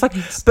circulation. But it's like,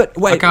 but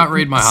wait, I can't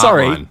read my heart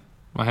Sorry, line.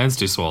 My hand's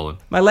too swollen.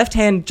 my left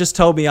hand just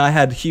told me I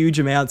had huge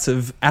amounts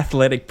of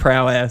athletic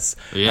prowess,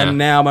 Yeah. and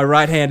now my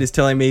right hand is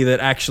telling me that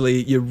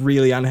actually you're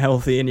really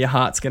unhealthy and your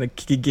heart's going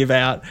to give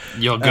out.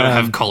 You're going to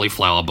have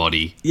cauliflower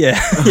body.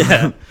 Yeah,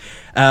 yeah.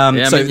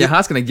 Yeah, So I mean, your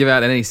heart's going to give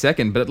out at any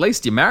second, but at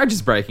least your marriage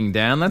is breaking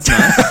down. That's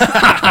nice.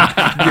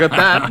 You got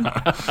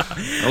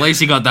that. At least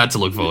you got that to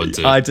look forward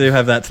to. I do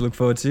have that to look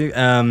forward to.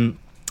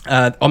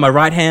 On my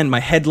right hand, my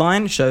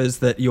headline shows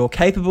that you're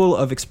capable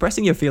of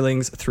expressing your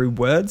feelings through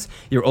words.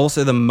 You're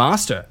also the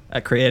master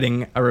at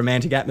creating a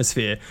romantic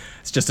atmosphere.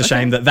 It's just a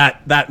shame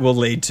that will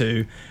lead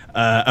to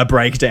a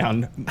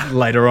breakdown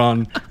later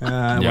on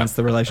once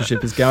the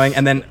relationship is going.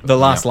 And then the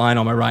last line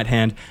on my right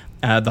hand,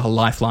 the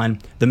lifeline.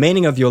 The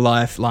meaning of your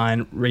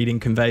lifeline reading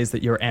conveys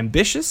that you're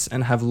ambitious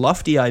and have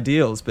lofty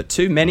ideals, but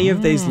too many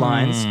of these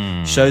lines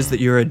shows that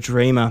you're a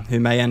dreamer who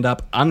may end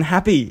up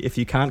unhappy if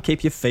you can't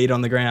keep your feet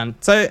on the ground.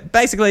 So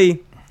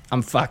basically,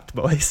 I'm fucked,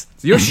 boys.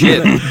 Your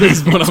shit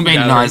is what I'm been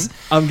gathering. nice.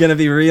 I'm going to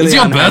be really It's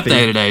your unhappy.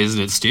 birthday today,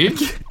 isn't it, Stu?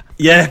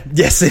 Yeah,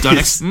 yes it Don't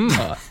is.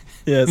 ex-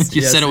 Yes,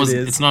 You yes, said it was.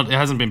 is. It's not. It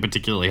hasn't been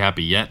particularly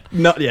happy yet.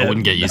 Not yet. I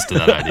wouldn't get used to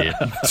that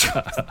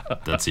idea.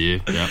 That's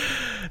you. Yeah.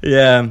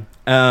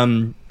 Yeah.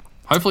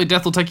 Hopefully,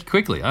 death will take you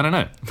quickly. I don't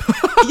know.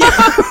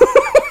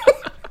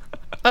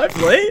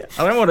 Hopefully.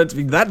 I don't want it to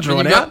be that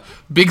drawn You've out. got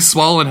big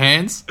swollen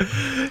hands.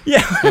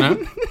 Yeah. You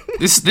know,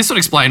 this would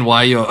explain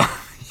why your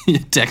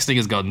texting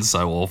has gotten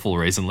so awful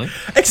recently.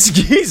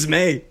 Excuse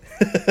me.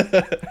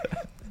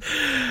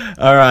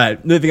 All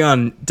right, moving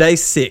on. Day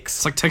 6.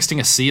 It's like texting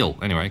a seal.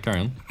 Anyway,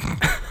 carry on.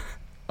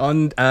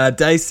 On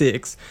day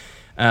 6,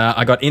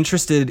 I got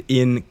interested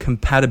in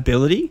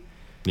compatibility.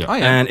 Yeah. Oh,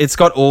 yeah. And it's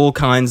got all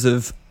kinds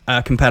of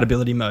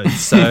compatibility modes.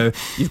 So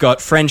you've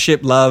got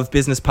friendship, love,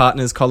 business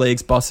partners,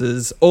 colleagues,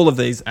 bosses, all of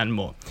these and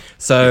more.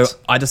 So Yes.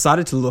 I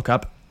decided to look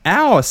up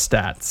our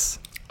stats.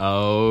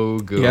 Oh,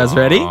 good. You guys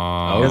ready?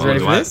 Oh, You guys ready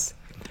for do I- this?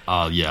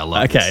 Oh yeah, I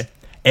love Okay. this.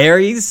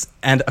 Aries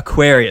and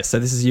Aquarius. So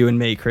this is you and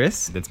me,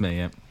 Chris. That's me,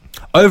 yeah.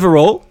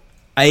 Overall,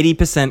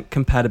 80%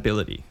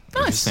 compatibility.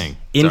 Interesting.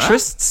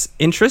 Interests,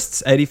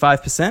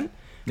 85%.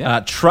 Yeah.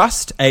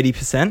 Trust,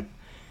 80%.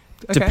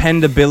 Okay.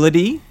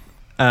 Dependability,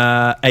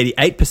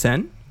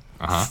 88%.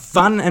 Uh-huh.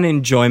 Fun and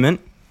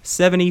enjoyment,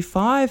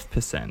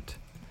 75%.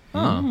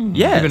 Oh.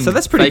 Yeah, Even so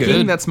that's pretty faking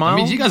good. that smile. I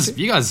mean, you guys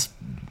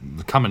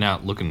are coming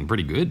out looking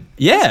pretty good.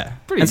 Yeah,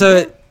 Pretty and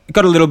so good.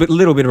 got a little bit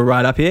of a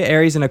write up here.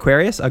 Aries and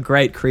Aquarius are a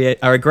great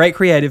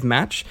creative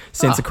match,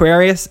 since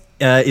Aquarius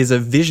is a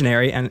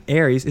visionary and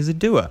Aries is a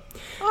doer.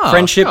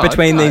 Friendship God,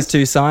 between guys. these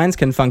two signs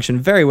can function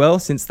very well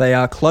since they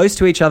are close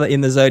to each other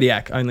in the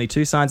zodiac, only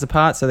 2 signs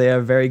apart, so they are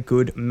a very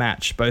good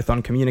match, both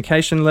on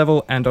communication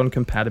level and on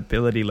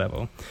compatibility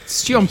level.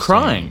 Stu, I'm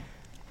crying.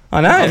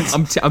 I know.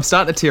 I'm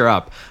starting to tear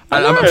up.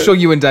 I'm know. sure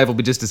you and Dave will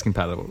be just as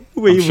compatible.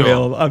 We Sure.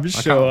 will, I'm I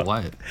sure. can't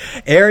wait.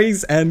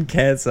 Aries and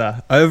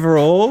Cancer.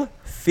 Overall,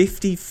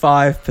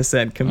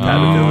 55%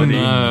 compatibility.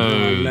 Oh,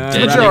 no. no.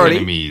 Deadly Majority.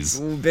 enemies.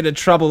 Bit of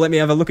trouble. Let me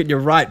have a look at your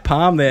right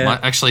palm there.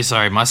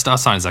 My star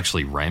sign is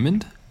actually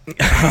Raymond.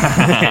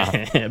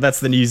 That's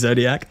the new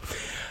zodiac.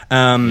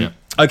 Yeah.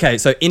 Okay,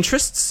 so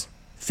interests,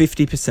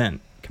 50%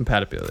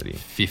 compatibility.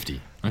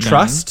 50. Okay.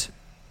 Trust,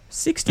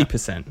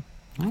 60%.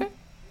 Okay.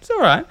 It's all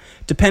right.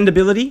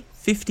 Dependability,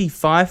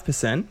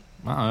 55%.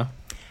 Uh-oh.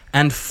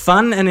 And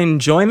fun and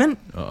enjoyment,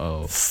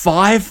 Uh-oh.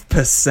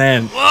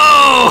 5%.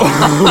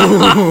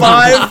 Whoa!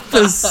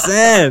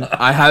 5%.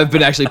 I have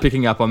been actually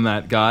picking up on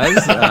that, guys.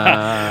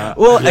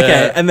 Well,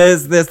 okay, and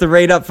there's the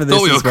read up for this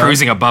Thought we were as well.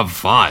 cruising above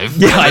 5.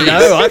 Yeah, I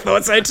know. I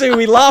thought so too.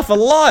 We laugh a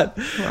lot.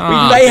 We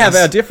may have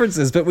yes. our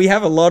differences, but we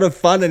have a lot of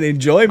fun and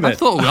enjoyment. I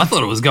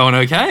thought it was going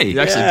okay. You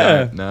actually Yeah.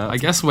 don't. No. I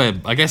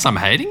guess I'm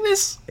hating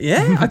this.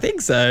 Yeah, I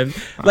think so.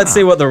 Let's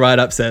see what the write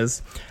up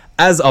says.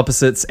 As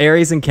opposites,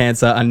 Aries and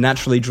Cancer are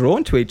naturally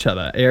drawn to each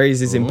other.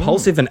 Aries is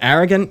impulsive and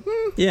arrogant.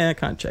 Yeah,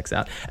 kind of checks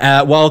out.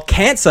 While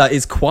Cancer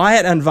is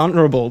quiet and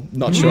vulnerable.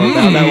 Not sure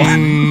about that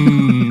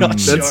one. Not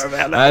sure about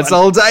that That's one.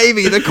 old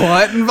Davey, the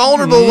quiet and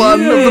vulnerable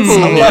one of the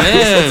pool.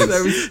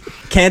 Yes.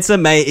 Cancer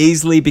may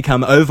easily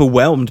become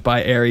overwhelmed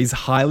by Aries'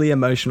 highly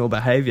emotional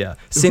behavior.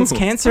 Since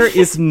Cancer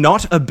is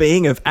not a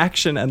being of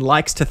action and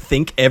likes to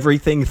think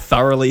everything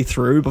thoroughly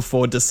through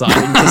before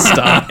deciding to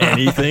start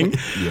anything.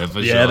 Yeah, for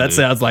Yeah, sure, that dude.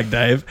 sounds like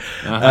Dave.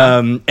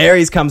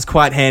 Aries comes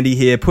quite handy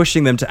here,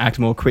 pushing them to act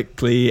more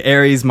quickly.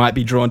 Aries might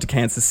be drawn to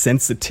Cancer's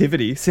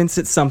sensitivity, since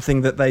it's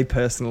something that they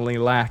personally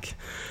lack.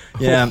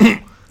 Yeah.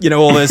 You know,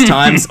 all those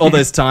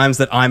times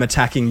that I'm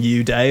attacking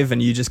you, Dave,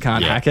 and you just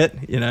can't Yeah. hack it.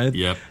 You know,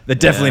 Yep. that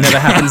definitely never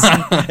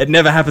happens. It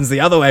never happens the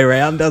other way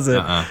around, does it?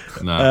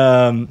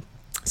 No.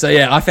 So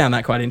yeah, I found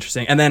that quite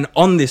interesting. And then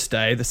on this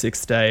day, the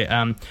 6th day,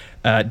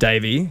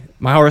 Davey,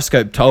 my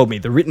horoscope told me,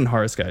 the written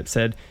horoscope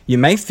said, you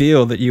may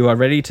feel that you are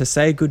ready to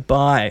say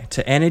goodbye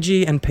to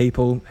energy and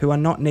people who are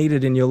not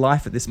needed in your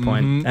life at this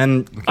point.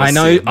 And I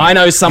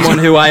know someone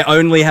who I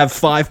only have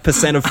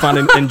 5% of fun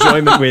and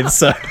enjoyment with.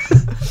 So I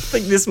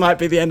think this might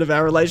be the end of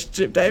our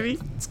relationship, Davey.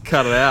 Let's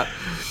cut it out.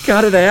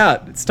 Cut it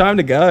out. It's time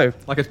to go.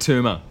 Like a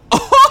tumour.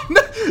 Oh,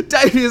 no.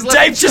 Davey has left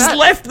Dave the just chat.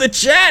 left the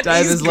chat.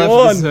 Dave He's has gone.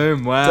 left the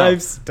Zoom. Wow.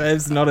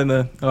 Dave's not in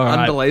the. All right.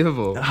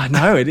 Unbelievable. I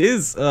know it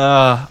is.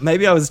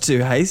 Maybe I was too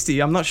hasty.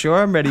 I'm not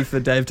sure I'm ready for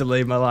Dave to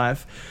leave my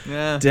life.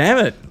 Yeah.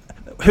 Damn it.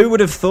 Who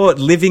would have thought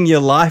living your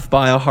life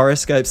by a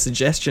horoscope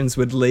suggestions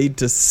would lead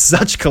to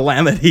such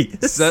calamity?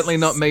 Certainly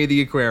not me,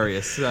 the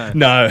Aquarius. So.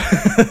 No,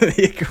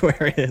 the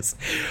Aquarius.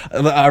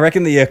 I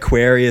reckon the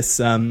Aquarius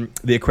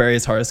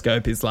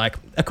horoscope is like,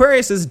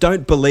 Aquariuses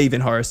don't believe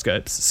in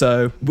horoscopes,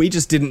 so we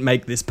just didn't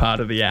make this part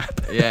of the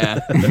app. Yeah.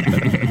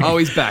 Oh,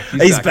 he's back.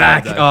 He's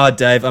back. Dave. Oh,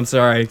 Dave, I'm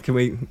sorry. Can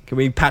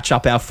we patch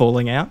up our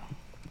falling out?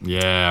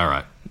 Yeah, all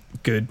right.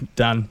 Good,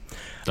 done.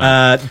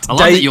 I love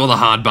that you're the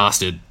hard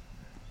bastard.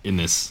 in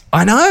this.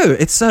 I know,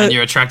 it's so... And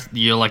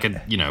you're like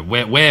a,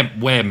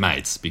 we're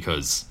mates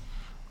because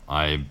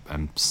I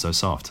am so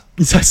soft.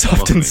 You're so soft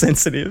Welcome and me.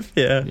 sensitive,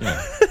 yeah.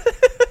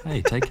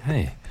 Hey,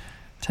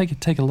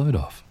 take a load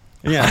off.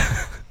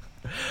 Yeah.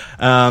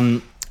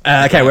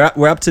 Okay,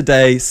 we're up to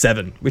day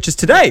 7, which is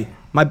today,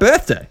 my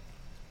birthday.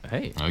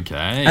 Hey. Okay.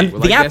 And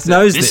Well, the I app guess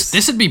knows this.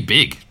 This would be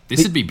big.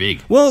 This would be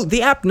big. Well,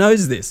 the app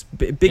knows this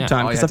big Yeah.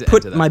 time Oh, you because had I to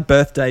put enter that. my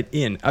birth date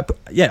in. I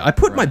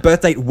put my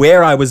birth date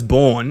where I was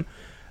born,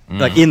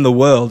 like in the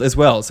world as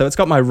well. So it's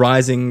got my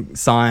rising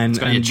sign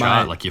got and your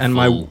chart, my like your and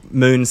full- my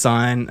moon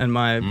sign and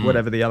my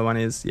whatever the other one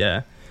is.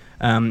 Yeah.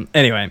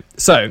 Anyway,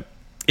 so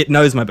it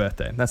knows my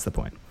birthday. That's the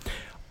point.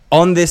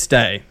 On this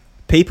day,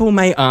 people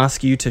may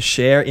ask you to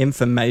share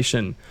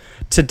information.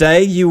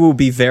 Today, you will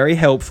be very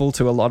helpful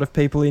to a lot of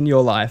people in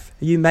your life.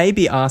 You may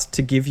be asked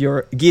to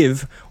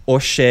give or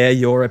share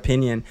your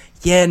opinion.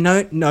 Yeah,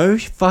 no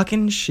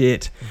fucking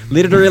shit.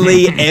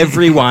 Literally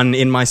everyone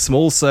in my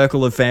small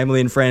circle of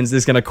family and friends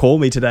is going to call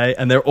me today,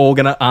 and they're all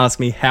going to ask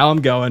me how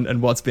I'm going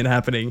and what's been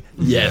happening.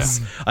 Yes,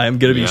 I am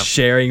going to be Yep.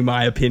 sharing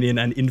my opinion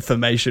and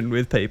information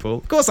with people.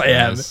 Of course I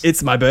am. Yes.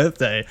 It's my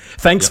birthday.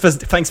 Thanks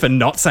for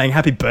not saying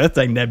happy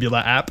birthday, Nebula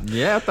app.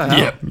 Yeah, what the hell?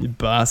 Yeah. You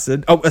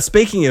bastard. Oh,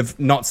 speaking of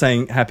not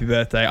saying happy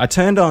birthday, I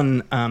turned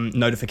on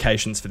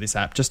notifications for this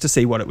app just to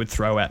see what it would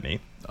throw at me.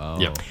 Oh.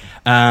 Yep.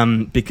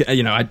 Because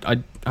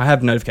I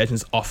have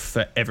notifications off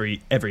for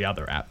every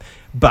other app,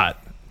 but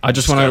I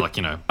just want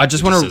to I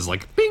just want to says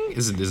like bing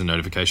is a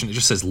notification. It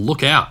just says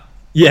look out.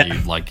 Yeah.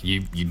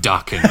 You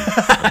duck and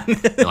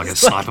like a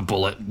sniper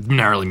bullet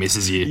narrowly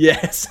misses you.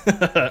 Yes.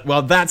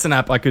 Well, that's an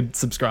app I could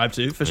subscribe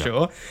to for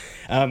sure.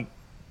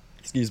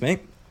 Excuse me.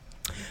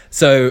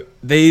 So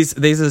these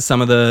are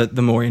some of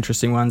the more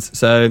interesting ones.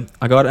 So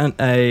I got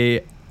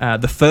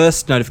the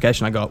first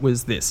notification I got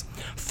was this: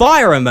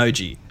 fire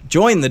emoji.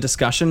 Join the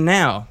discussion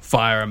now.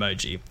 Fire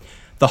emoji.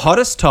 The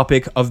hottest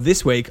topic of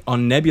this week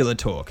on Nebula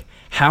Talk: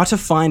 how to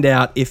find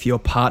out if your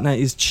partner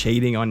is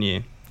cheating on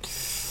you.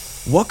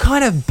 What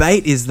kind of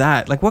bait is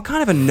that? Like, what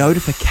kind of a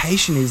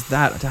notification is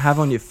that to have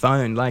on your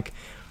phone? Like,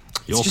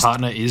 Your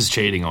partner is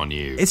cheating on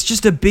you. it's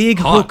just a big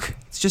Hot. hook.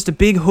 It's just a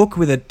big hook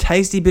with a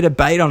tasty bit of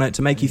bait on it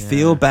to make you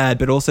feel bad,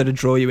 but also to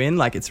draw you in.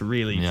 Like, it's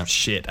really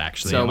shit,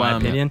 actually, So, in my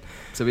opinion.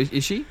 So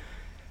is she?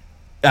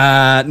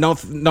 Not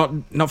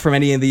from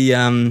any of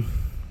the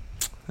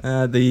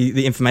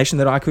information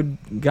that I could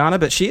garner,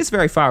 but she is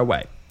very far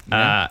away,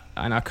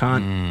 and I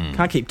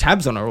can't keep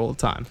tabs on her all the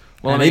time.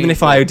 Well, And I mean, even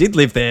if I did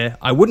live there,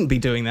 I wouldn't be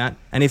doing that.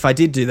 And if I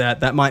did do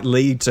that, that might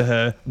lead to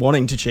her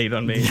wanting to cheat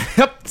on me.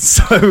 Yep.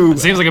 So, It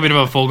seems like a bit of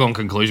a foregone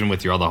conclusion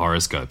with your other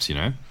horoscopes, you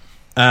know?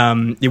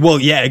 well,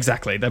 yeah,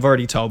 exactly. They've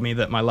already told me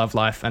that my love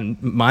life and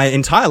my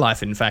entire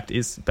life, in fact,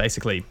 is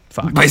basically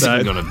fucked.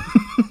 Basically So, going to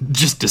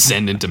just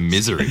descend into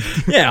misery.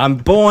 yeah, I'm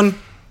born,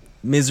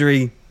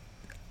 misery,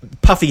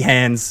 puffy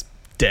hands,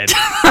 dead.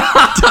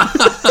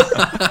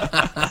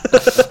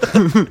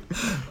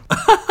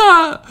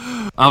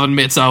 Oven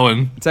mitts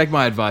Owen. Take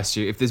my advice,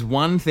 Stu. If there's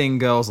one thing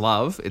girls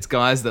love, it's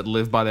guys that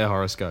live by their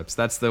horoscopes.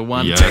 That's the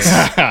one. Yes.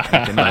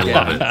 thing they They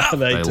love it.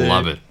 They They do.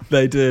 love it.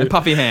 They do. And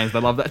puffy hands, they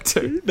love that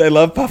too. They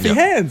love puffy Yep.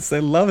 hands.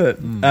 They love it.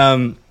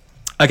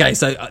 Okay,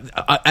 so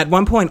at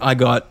one point I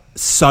got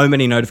so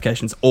many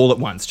notifications all at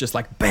once, just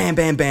like bam,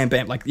 bam, bam,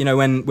 bam. Like, you know,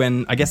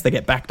 when I guess they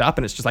get backed up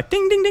and it's just like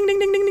ding, ding, ding, ding,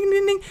 ding, ding, ding,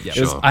 ding, ding. Yeah, It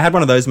was- sure. I had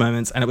one of those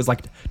moments and it was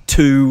like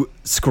 2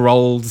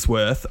 scrolls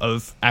worth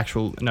of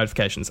actual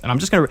notifications. And I'm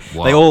just going to,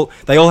 Wow.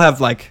 they all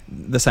have like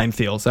the same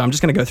feel. So I'm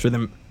just going to go through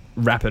them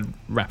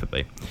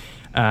rapidly.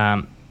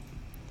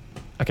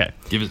 Okay.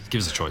 Give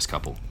us a choice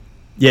couple.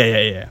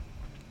 Yeah.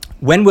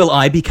 When will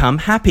I become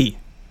happy?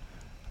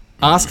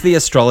 Ask the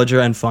astrologer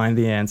and find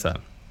the answer.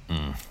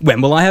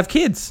 When will I have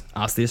kids?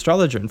 Ask the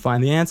astrologer and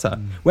find the answer.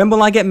 When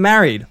will I get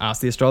married? Ask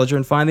the astrologer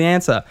and find the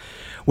answer.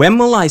 When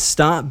will I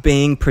start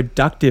being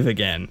productive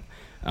again?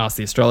 Ask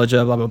the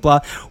astrologer, blah, blah,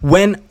 blah.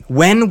 When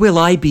will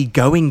I be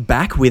going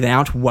back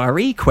without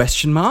worry?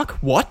 Question mark.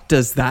 What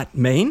does that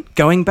mean?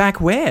 Going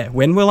back where?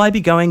 When will I be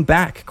going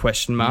back?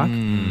 Question mark.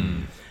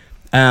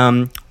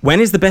 When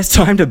is the best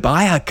time to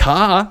buy a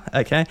car?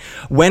 Okay.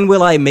 When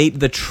will I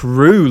meet the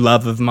true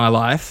love of my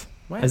life?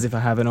 As if I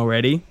haven't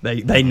already.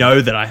 They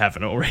know that I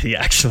haven't already,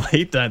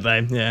 actually, don't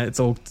they? Yeah, it's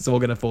all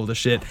going to fall to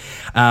shit.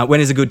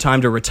 When is a good time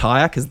to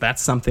retire? Because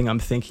that's something I'm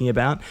thinking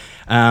about.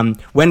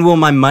 When will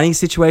my money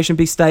situation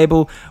be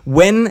stable?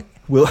 When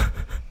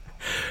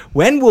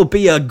will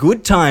be a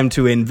good time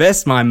to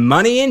invest my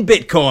money in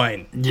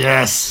Bitcoin?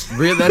 Yes.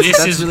 Really,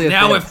 that's really a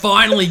now thing. we're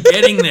finally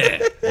getting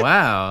there.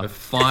 Wow. We're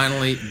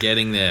finally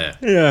getting there.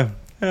 Yeah,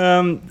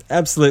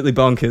 absolutely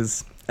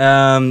bonkers.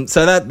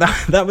 So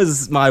that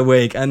was my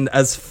week, and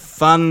as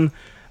fun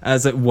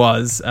as it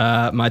was,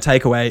 my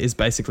takeaway is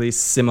basically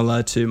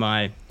similar to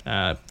my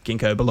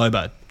Ginkgo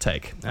biloba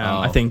take.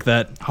 I think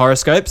that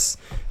horoscopes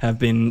have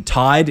been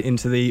tied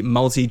into the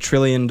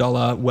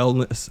multi-trillion-dollar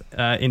wellness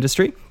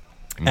industry,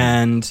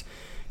 and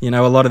you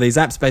know, a lot of these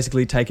apps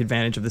basically take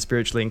advantage of the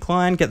spiritually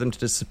inclined, get them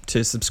to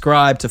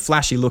subscribe to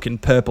flashy-looking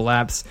purple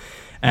apps.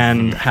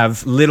 and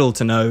have little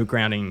to no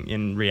grounding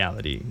in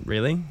reality,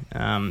 really.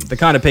 The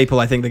kind of people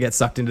I think that get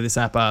sucked into this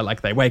app are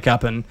like they wake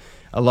up and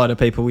a lot of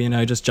people,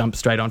 just jump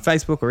straight on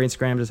Facebook or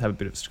Instagram, just have a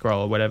bit of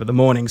scroll or whatever, the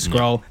morning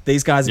scroll.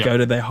 These guys go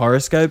to their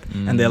horoscope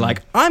and they're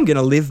like, I'm going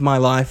to live my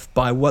life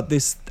by what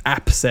this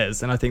app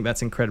says. And I think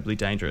that's incredibly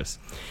dangerous.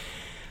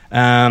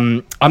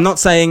 I'm not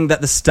saying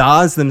that the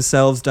stars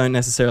themselves don't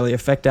necessarily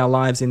affect our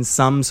lives in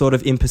some sort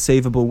of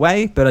imperceivable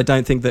way, but I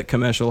don't think that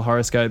commercial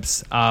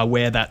horoscopes are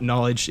where that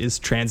knowledge is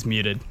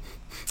transmuted.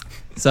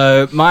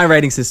 So my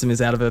rating system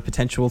is out of a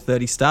potential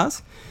 30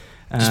 stars.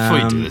 Just before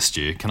you do this,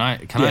 Stu, I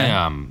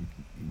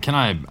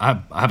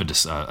have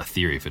a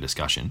theory for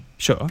discussion.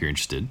 Sure. If you're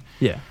interested.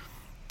 Yeah.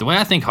 The way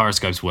I think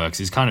horoscopes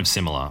works is kind of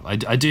similar.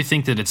 I do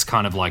think that it's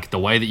kind of like the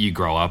way that you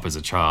grow up as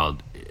a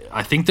child.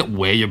 I think that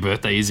where your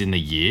birthday is in the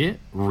year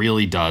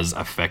really does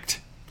affect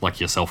like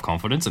your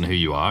self-confidence and who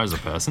you are as a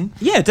person.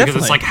 Yeah, definitely.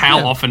 Because it's like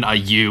how often are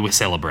you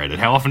celebrated?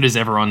 How often does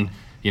everyone,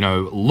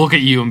 look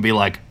at you and be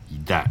like,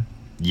 that,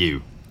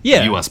 you.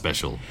 Yeah. You are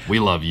special. We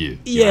love you.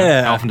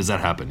 Yeah. How often does that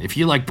happen? If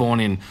you're like born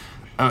in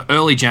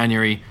early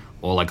January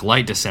or like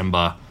late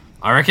December,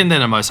 I reckon they're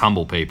the most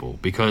humble people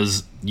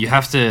because you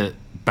have to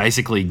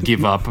basically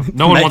give up.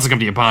 No one wants to come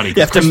to your party.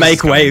 You have to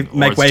make way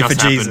for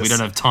Jesus. We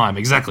don't have time.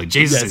 Exactly.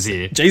 Jesus is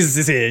here. Jesus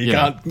is here. You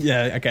can't.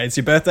 Yeah. Okay. It's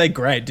your birthday.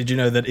 Great. Did you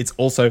know that it's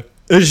also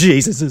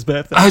Jesus'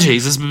 birthday?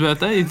 Jesus'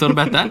 birthday. You thought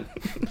about that?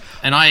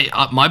 And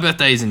my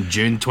birthday is in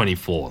June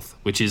 24th,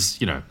 which is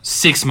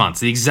 6 months,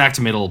 the exact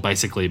middle,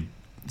 basically.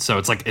 So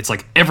it's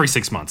like every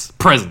 6 months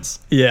presents.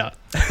 Yeah.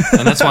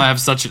 And that's why I have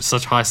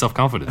such high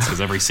self-confidence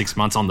because every 6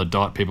 months on the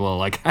dot, people are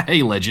like,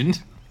 "Hey,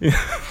 legend,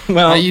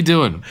 well, how you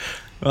doing?"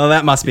 Well,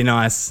 that must be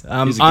nice.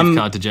 Here's a gift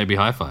card to JB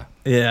Hi-Fi.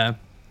 Yeah.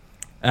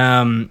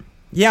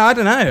 Yeah, I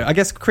don't know. I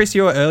guess, Chris,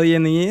 you're early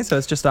in the year, so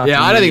it's just after.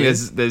 Yeah, I don't think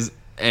there's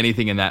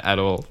anything in that at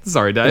all.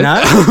 Sorry, Dave.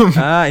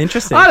 No?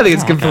 Interesting. I don't think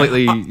it's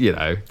completely,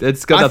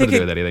 it's got nothing to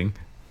do with anything.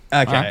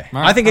 Okay.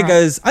 I think it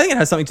has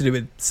something to do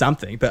with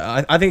something,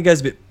 but I think it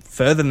goes a bit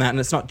further than that, and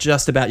it's not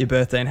just about your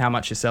birthday and how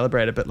much you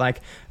celebrate it, but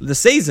like the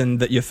season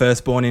that you're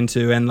first born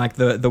into and like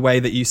the way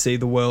that you see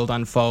the world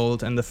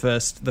unfold and the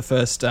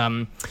first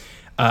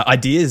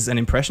ideas and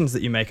impressions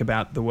that you make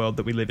about the world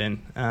that we live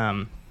in.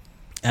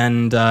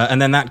 And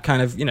then that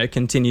kind of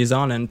continues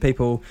on, and I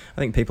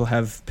think people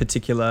have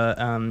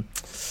particular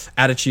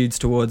attitudes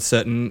towards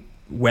certain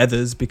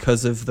weathers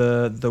because of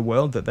the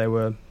world that they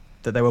were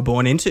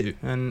born into.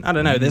 And I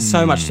don't know, there's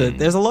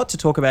a lot to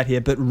talk about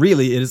here, but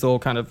really it is all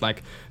kind of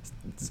like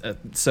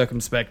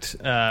circumspect,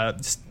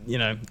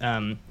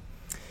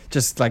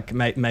 just like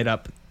made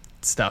up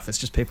stuff. It's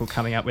just people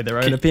coming up with their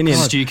own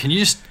opinions. Stu, can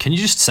you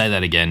just say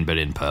that again, but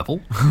in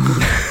purple?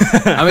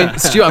 I mean,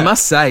 Stu, I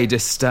must say,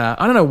 just I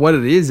don't know what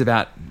it is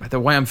about the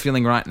way I'm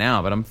feeling right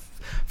now, but I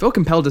feel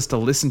compelled just to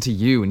listen to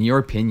you and your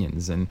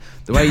opinions and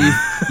the way you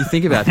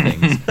think about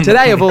things.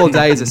 Today of all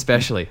days,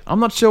 especially. I'm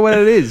not sure what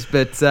it is,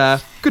 but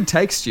good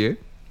take, Stu.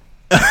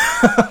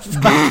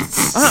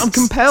 I'm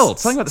compelled.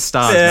 Something about the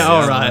stars. Yeah,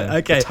 all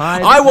right. Okay.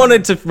 I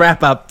wanted to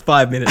wrap up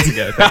 5 minutes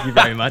ago. Thank you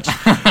very much.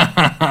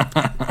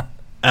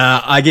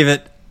 I give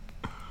it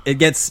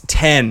gets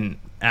 10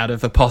 out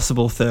of a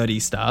possible 30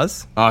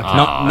 stars. Okay.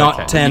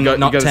 Not 10,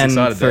 not 10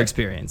 for there.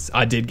 experience.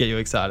 I did get you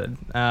excited.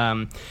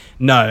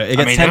 No, it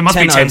gets 10. There must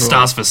be 10 overall.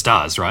 Stars for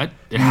stars, right?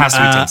 It has to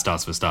be 10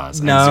 stars for stars.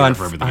 And No, 0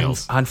 for everything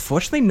else.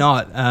 Unfortunately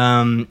not.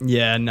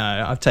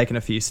 No, I've taken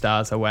a few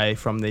stars away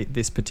from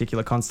this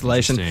particular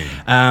constellation.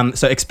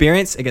 So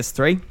experience, it gets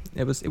 3.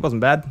 It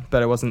wasn't bad,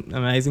 but it wasn't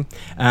amazing.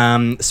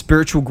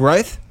 Spiritual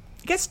growth,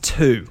 it gets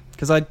 2.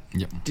 Because I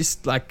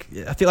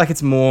feel like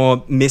it's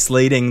more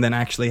misleading than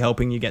actually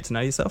helping you get to know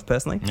yourself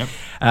personally.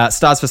 Yep.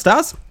 Stars for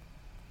stars,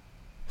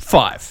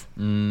 5.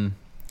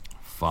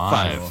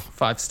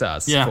 5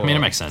 stars. Yeah, I mean, it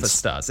makes sense. For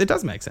stars. It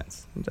does make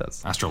sense. It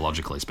does.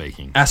 Astrologically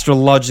speaking. Yes.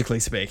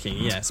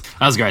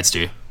 That was great,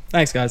 Stu.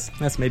 Thanks, guys.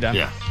 That's me done.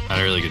 Yeah, had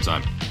a really good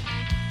time.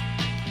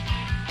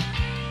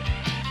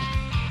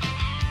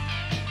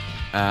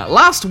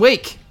 Last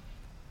week,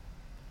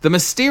 the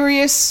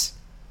mysterious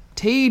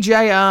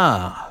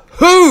TJR.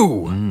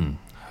 Who?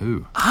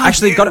 Who?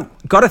 Actually,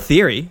 got a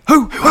theory.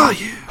 Who are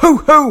you?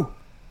 Who?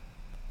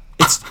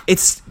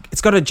 It's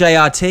got a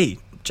J.R.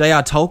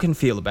 Tolkien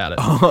feel about it.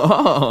 Oh,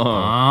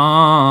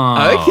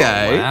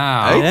 Okay.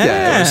 Wow. Okay.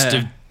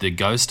 Yeah. The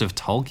ghost of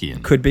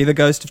Tolkien. Could be the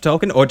ghost of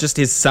Tolkien, or just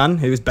his son,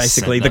 who is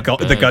basically the Send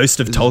that bird. ghost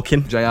of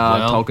Tolkien. J.R.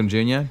 Well, Tolkien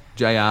Jr.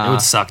 J.R. It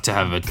would suck to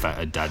have a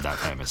dad that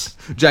famous.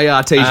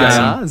 J.R.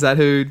 TJR. Is that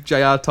who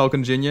J.R.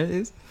 Tolkien Jr.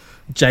 is?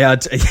 J.R.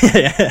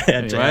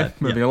 Anyway,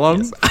 moving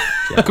along.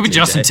 It could be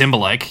Justin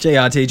Timberlake.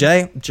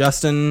 JRTJ.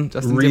 Justin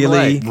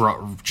really.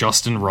 Timberlake.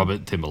 Justin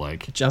Robert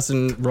Timberlake.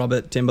 Justin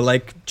Robert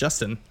Timberlake.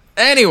 Justin.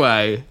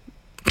 Anyway,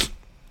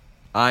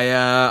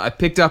 I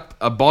picked up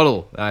a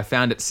bottle that I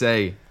found at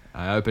sea.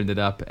 I opened it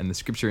up, and the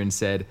scripture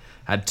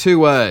had 2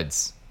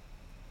 words: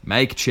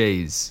 "Make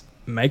cheese."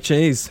 Make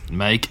cheese.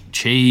 Make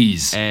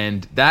cheese.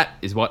 And that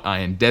is what I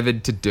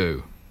endeavoured to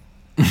do.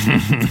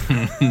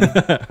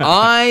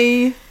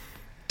 I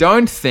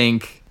don't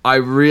think I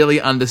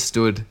really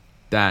understood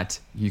that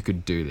you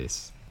could do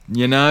this.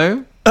 You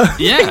know?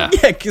 Yeah.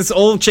 Yeah, because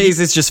all cheese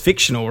is just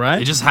fictional, It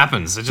right? just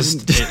happens.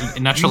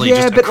 It naturally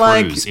Yeah, just but,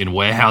 like- accrues in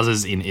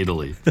warehouses in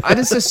Italy. I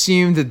just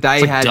assumed that they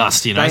It's like had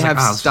dust, you know? they It's like,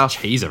 have there's stuff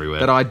cheese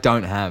everywhere. that I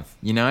don't have.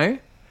 You know?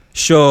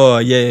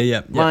 Sure,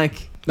 yeah.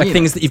 Like you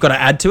things that you've got to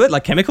add to it,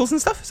 like chemicals and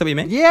stuff. Is that what you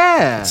mean?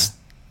 Yeah.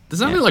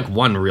 There's only like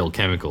one real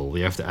chemical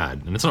you have to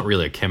add, and it's not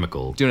really a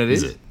chemical. Do you know what it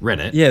is is? it?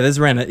 Rennet. Yeah, there's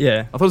rennet. Yeah,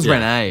 I thought it was Yeah.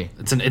 Renee.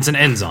 It's an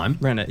enzyme.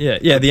 rennet.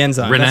 Yeah, the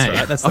enzyme. Renee. That's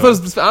right. That's I the thought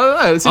it was. I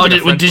don't know. It seemed Oh, like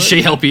a French did word.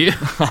 she help you,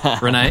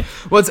 Renee?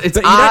 Well, it's But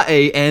you don't-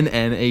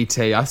 Rennet.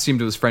 I assumed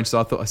it was French, so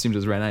I assumed it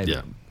was Renee.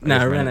 Yeah.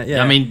 no rennet.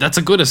 Yeah, I mean, that's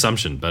a good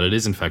assumption, but it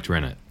is in fact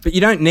rennet. but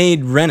you don't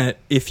need rennet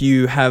if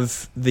you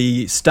have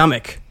the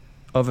stomach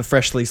of a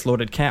freshly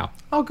slaughtered cow.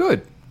 Oh,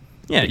 good.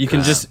 Yeah, you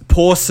can just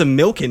pour some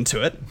milk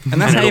into it,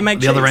 and that's how you make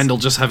the cheese. other end will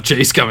just have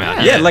cheese come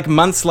out. Yeah, like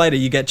months later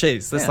you get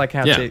cheese. That's Yeah. like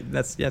how Yeah.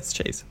 cheese. It's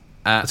cheese.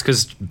 that's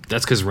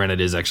because rennet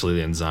is actually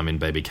the enzyme in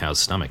baby cows'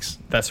 stomachs.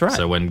 That's right.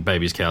 So when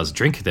baby cows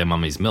drink their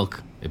mummy's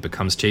milk, it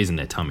becomes cheese in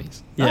their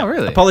tummies. Yeah. Oh,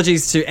 really?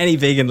 Apologies to any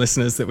vegan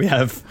listeners that we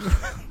have.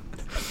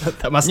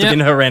 That must have Yeah.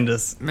 been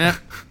horrendous. Yeah.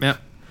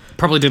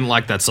 Probably didn't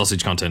like that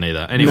sausage content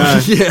either. Anyway.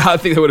 No. Yeah, I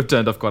think they would have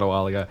turned off quite a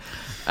while ago.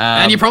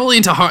 And you're probably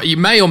into you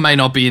may or may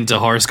not be into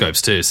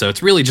horoscopes too, so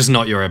it's really just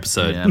not your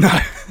episode.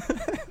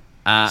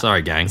 Yeah.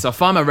 Sorry, gang. So I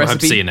find my We'll have to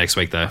recipe. see you next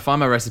week, though. I find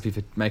my recipe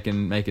for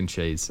making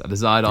cheese. I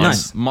decided on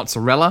Nice.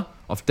 mozzarella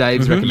off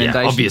Dave's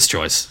recommendation. Yeah, obvious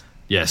choice.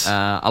 Yes.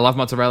 I love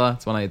mozzarella.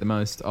 It's one I eat the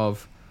most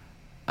of.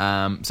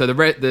 So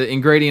the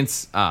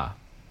ingredients are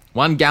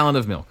 1 gallon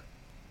of milk,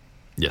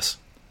 yes.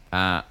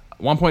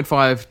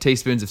 1.5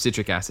 teaspoons of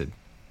citric acid,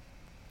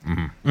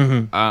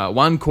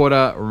 1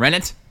 quarter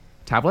rennet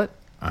tablet,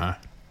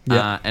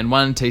 Yeah. and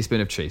 1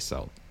 teaspoon of cheese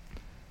salt.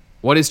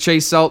 What is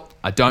cheese salt?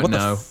 I don't What the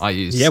know. I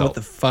use Yeah, salt. what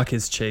the fuck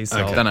is cheese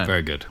salt? Okay. Don't know.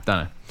 Very good.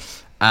 Don't know.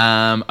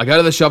 I go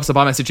to the shops. I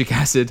buy my citric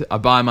acid. I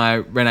buy my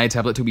Rennet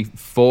tablet. It took me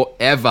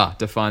forever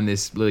to find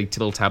this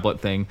little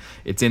tablet thing.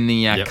 It's in the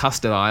Yep.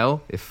 custard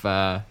aisle.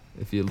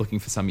 If you're looking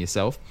for some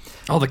yourself,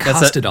 Oh, the That's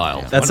custard a-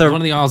 aisle. that's one, a-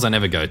 one of the aisles I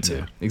never go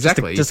to.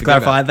 exactly. Just to You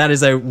forget clarify, about that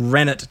is a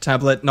rennet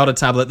tablet, not a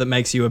tablet that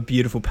makes you a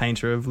beautiful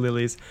painter of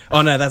lilies.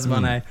 Oh no, that's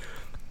Monet.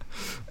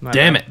 My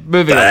Damn bad. it.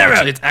 Moving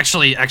on. It's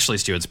actually,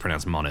 Stu, it's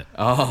pronounced Monet.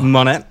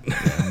 Monet. it.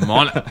 I'm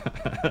on it.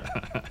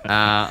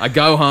 I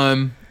go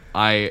home.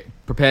 I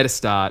prepare to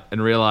start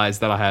and realize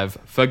that I have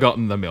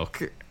forgotten the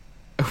milk,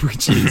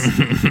 which is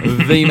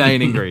the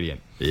main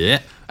ingredient. Yeah.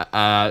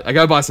 I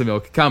go buy some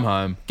milk, come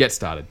home, get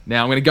started.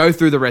 Now I'm going to go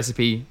through the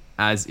recipe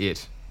as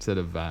it sort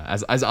of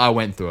as I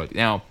went through it.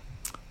 Now,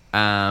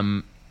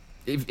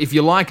 if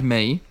you're like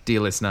me, dear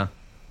listener,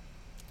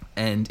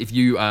 and if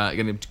you are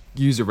going to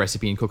use a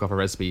recipe and cook off a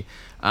recipe,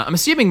 I'm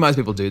assuming most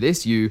people do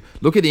this. You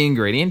look at the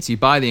ingredients, you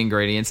buy the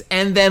ingredients,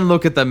 and then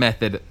look at the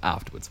method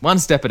afterwards, one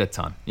step at a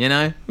time. You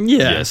know.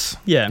 Yeah. Yes.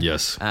 Yeah.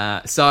 Yes.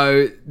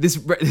 So this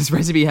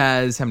recipe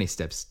has how many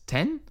steps?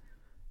 10?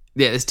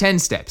 Yeah, there's 10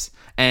 steps.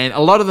 And a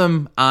lot of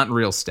them aren't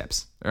real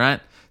steps, all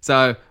right?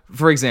 So,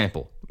 for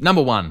example,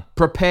 number 1,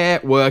 prepare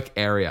work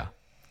area.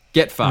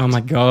 Get fucked. Oh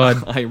my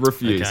god. I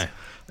refuse. Okay.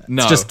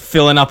 No. It's just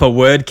filling up a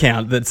word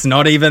count that's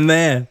not even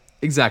there.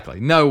 Exactly.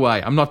 No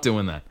way. I'm not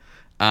doing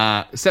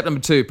that. Step number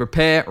 2,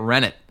 prepare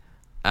rennet,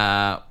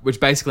 which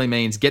basically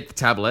means get the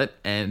tablet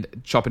and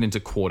chop it into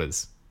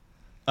quarters,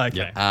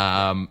 Okay.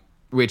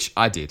 which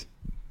I did.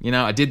 You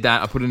know, I did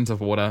that. I put it into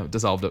water,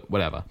 dissolved it,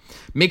 whatever.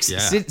 Mix Yeah.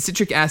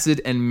 citric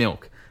acid and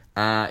milk.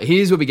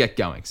 Here's where we get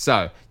going.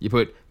 So you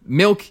put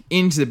milk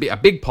into a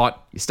big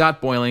pot, you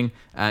start boiling,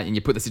 and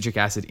you put the citric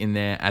acid in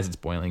there as it's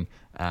boiling.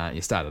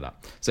 You start it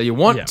up. So you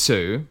want Yeah.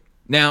 to...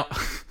 Now,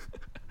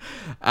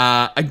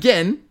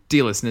 again,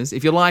 dear listeners,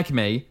 if you're like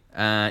me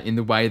in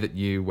the way that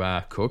you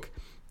cook,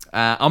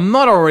 I'm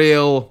not a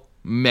real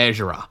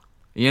measurer,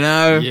 you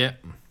know? Yeah.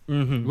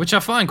 Which I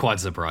find quite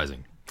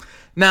surprising.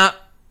 Nah,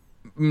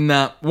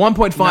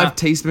 1.5 Nah.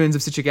 teaspoons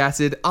of citric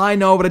acid. I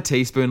know what a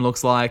teaspoon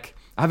looks like.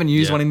 I haven't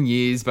used Yeah. one in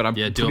years, but I'm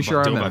Yeah, do pretty it, sure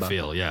I do it remember. by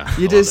feel, yeah.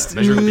 You I love just that.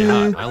 Measure it with your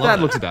heart. I love that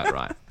that. looks about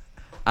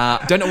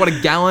right. Don't know what a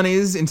gallon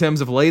is in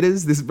terms of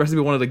liters. This recipe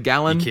wanted a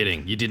gallon. You're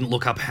kidding. You didn't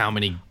look up how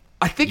many...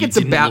 I think you it's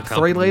didn't about look up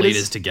 3 liters.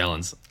 liters to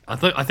gallons. I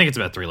think it's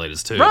about 3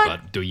 liters too, Right.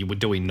 but do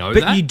we know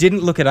But that? you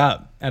didn't look it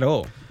up at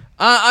all.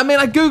 I mean,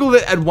 I googled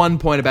it at one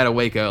point about a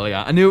week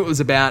earlier. I knew it was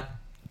about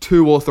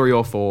 2 or 3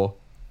 or 4,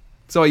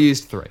 so I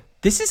used 3.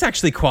 This is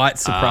actually quite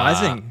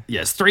surprising.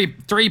 Yes,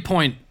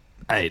 3.8.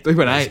 3.8.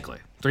 Basically.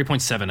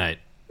 3.78.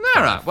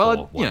 All right,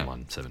 well, you know,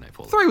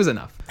 1.784. 3 was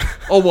enough.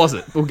 Or was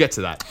it? We'll get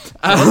to that.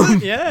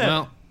 Yeah.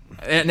 Well,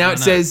 Now it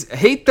know. says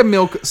heat the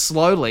milk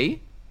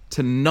slowly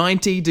to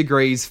 90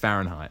 degrees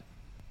Fahrenheit.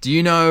 Do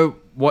you know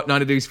what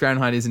 90 degrees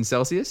Fahrenheit is in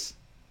Celsius?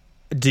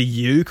 Do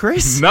you,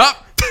 Chris? No.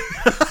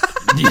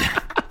 yeah.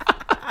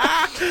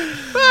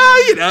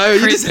 You know, you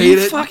Chris, just heat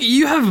it.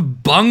 you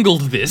have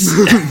bungled this.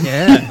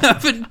 Yeah.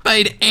 haven't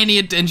paid any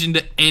attention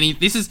to any.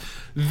 This is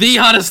the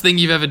hardest thing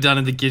you've ever done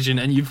in the kitchen,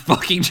 and you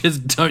fucking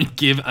just don't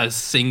give a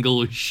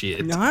single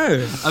shit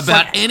No.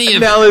 about any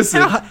of Now it.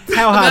 listen. How hard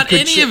About could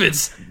any of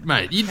it,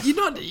 mate. You're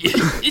not.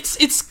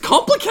 It's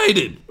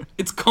complicated.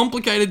 It's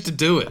complicated to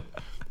do it.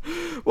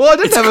 Well, I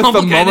didn't It's have a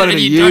complicated thermometer and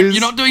to you're use.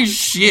 not doing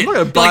shit. I'm not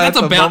gonna Like, buy a that's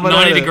about thermometer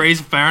 90 to-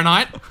 degrees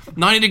Fahrenheit.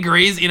 90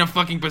 degrees in a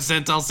fucking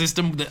percentile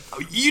system that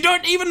you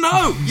don't even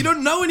know. You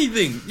don't know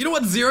anything. You know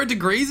what 0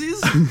 degrees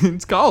is?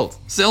 It's cold.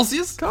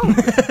 Celsius? It's cold.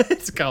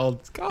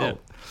 It's Cold.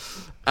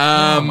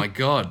 Oh my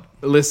god.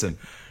 Listen,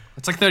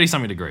 It's like 30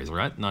 something degrees,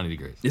 right? 90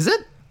 degrees. is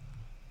it?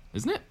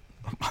 Isn't it?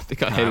 I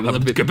think I had it let's a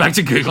bit go back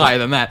to Google. higher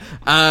than that.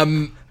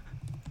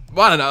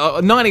 Well, I don't know.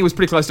 90 was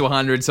pretty close to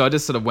 100, so I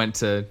just sort of went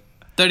to.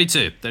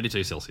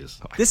 32 Celsius.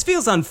 This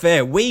feels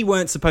unfair. We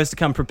weren't supposed to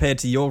come prepared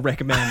to your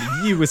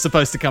recommend. You were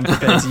supposed to come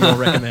prepared to your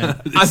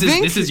recommend.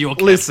 This is your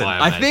campfire, Listen,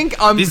 mate. I think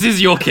I'm. This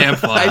is your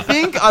campfire. I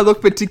think I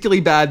look particularly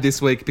bad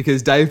this week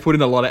because Dave put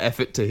in a lot of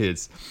effort to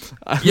his.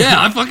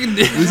 Yeah, I fucking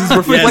did. This is Yeah,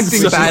 reflecting it's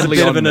just a badly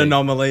bit on of an me.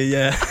 anomaly,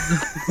 yeah.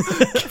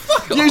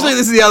 Usually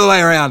this is the other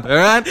way around, all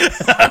right?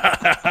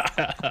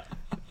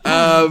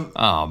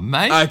 Oh,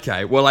 mate.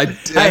 Okay, well, I Hey,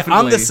 definitely...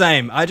 I'm the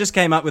same. I just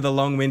came up with a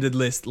long-winded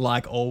list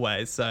like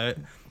always, so,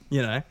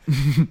 you know,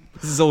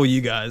 this is all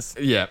you guys.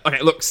 Yeah.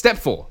 Okay, look, step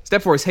 4.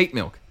 Step 4 is heat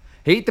milk.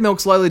 Heat the milk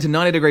slowly to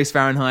 90 degrees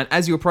Fahrenheit.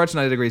 As you approach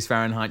 90 degrees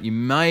Fahrenheit, you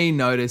may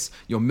notice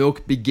your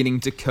milk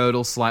beginning to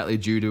curdle slightly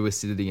due to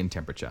acidity and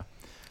temperature.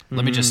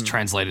 Let me just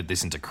translate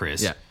this into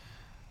Chris. Yeah.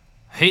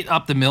 Heat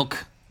up the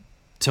milk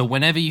to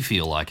whenever you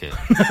feel like it.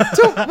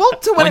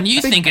 To when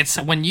you think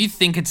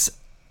it's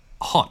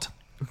hot.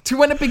 To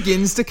when it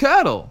begins to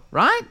curdle,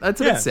 right? That's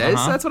what Yeah, it says.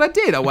 That's what I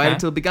did. I waited Okay,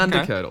 until it began to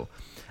okay. curdle.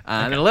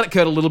 And then I let it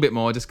curdle a little bit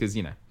more just because,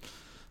 you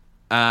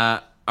know.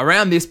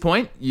 Around this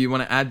point, you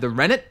want to add the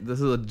rennet. This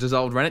is the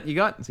dissolved rennet you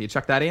got. So you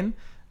chuck that in.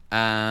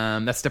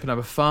 That's step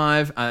number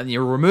 5.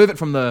 You remove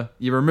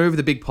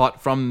the big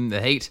pot from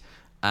the heat.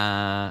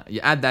 You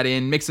add that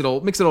in, mix it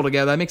all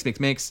together, mix.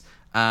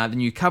 Then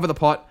you cover the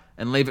pot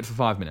and leave it for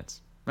 5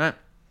 minutes. Right?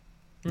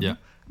 Yeah.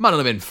 Might not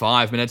have been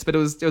 5 minutes, but it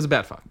was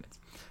about 5 minutes.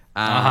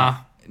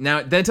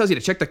 Now, then it tells you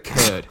to check the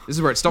curd. This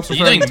is where it stops Are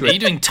you referring doing, to are it. you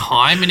doing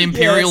time in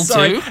Imperial Yeah,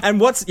 sorry. too? And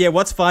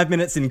what's 5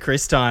 minutes in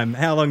Chris time?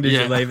 How long did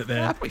Yeah. you leave it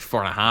there? Probably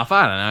 4.5.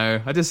 I don't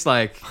know. I just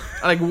I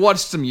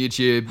watched some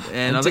YouTube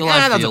and I was Until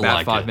like, I that's feel about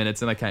like 5 it.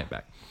 minutes, and I came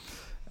back.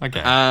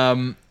 Okay.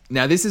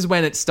 Now this is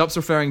when it stops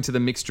referring to the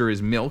mixture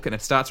as milk and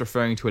it starts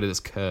referring to it as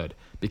curd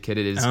because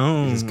it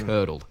is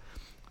curdled.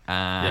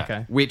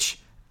 Okay. Which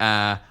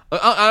I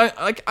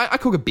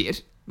cook a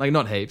bit, like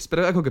not heaps, but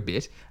I cook a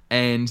bit,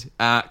 and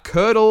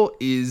curdle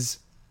is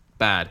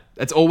bad.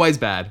 It's always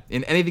bad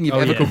in anything you've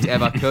ever yeah. cooked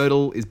ever.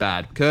 Curdle is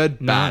bad.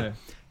 Curd bad. No.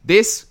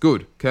 This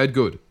good. Curd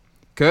good.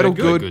 Curdle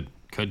good.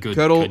 Curd good.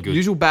 Curdle Curd good.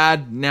 usual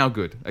bad. Now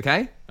good.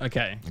 Okay.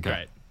 Okay,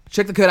 great.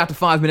 Check the curd after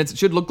 5 minutes. It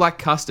should look like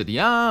custard.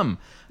 Yum.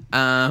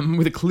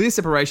 With a clear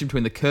separation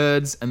between the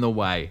curds and the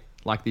whey,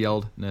 like the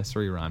old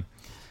nursery rhyme.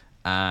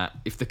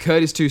 If the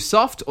curd is too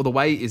soft or the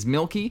whey is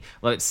milky,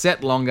 let it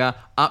set longer,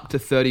 up to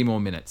 30 more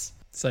minutes.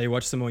 So you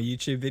watched some more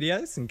YouTube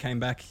videos and came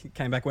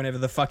back whenever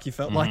the fuck you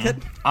felt like it?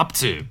 Up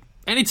to.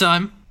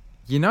 Anytime.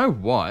 You know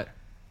what?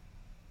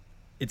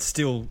 It's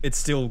still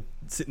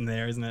sitting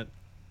there, isn't it?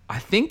 I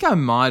think I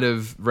might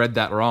have read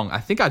that wrong. I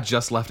think I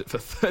just left it for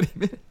 30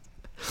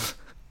 minutes.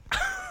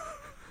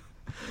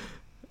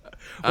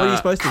 What are you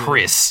supposed to do?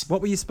 Chris, What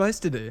were you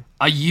supposed to do?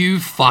 are you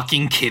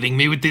fucking kidding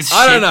me with this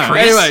I shit, don't know.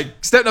 Chris? Anyway,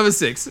 step number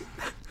 6.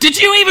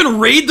 Did you even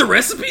read the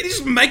recipe? You're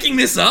just making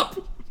this up?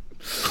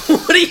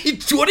 What are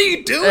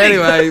you doing?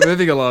 Anyway,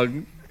 moving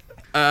along.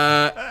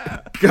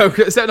 Go.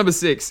 Step number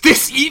 6.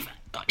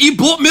 You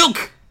bought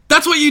milk.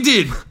 That's what you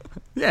did.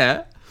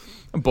 Yeah.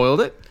 I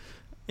boiled it.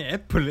 Yeah,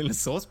 put it in a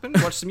saucepan,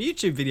 watch some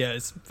YouTube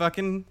videos.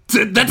 Fucking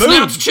That's Boom.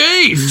 now it's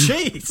cheese.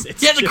 cheese.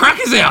 It's Get the cheese.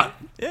 crackers out.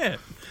 Yeah.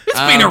 It's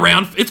been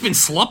around. It's been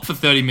slop for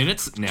 30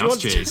 minutes. Now it's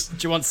cheese. Do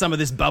you want some of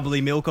this bubbly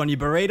milk on your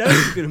burrito?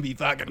 It's gonna be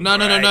fucking No.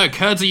 great.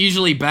 Curds are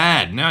usually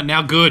bad.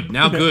 Now good.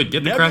 Now good.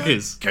 Get the Now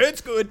crackers. good.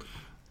 Curd's good.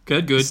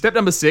 Curd good. Step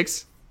number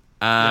 6.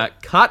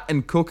 Cut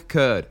and cook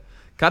curd.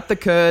 Cut the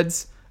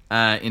curds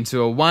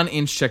into a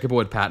 1-inch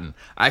checkerboard pattern.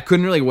 I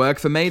couldn't really work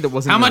for me. That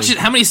wasn't How really-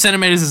 many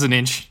centimeters is an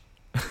inch?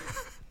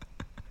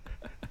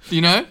 Do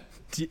you know?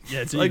 Do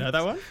you know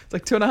that one? It's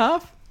like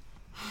 2.5.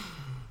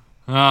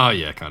 Oh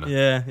yeah, kind of.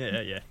 Yeah.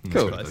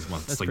 Cool. That's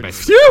That's like pretty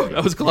basically. Phew,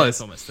 that was Yeah, close.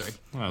 it's almost 3.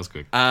 That was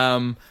quick.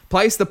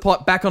 Place the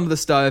pot back onto the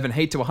stove and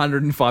heat to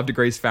 105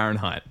 degrees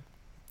Fahrenheit.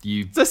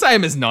 You It's the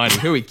same as 90.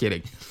 Who are we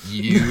kidding?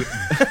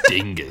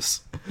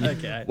 dingus.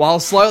 Okay.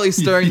 While slowly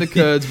stirring the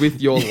curds with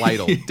your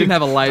ladle. Didn't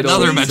have a ladle.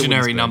 Another It's a wooden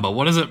imaginary spoon. number.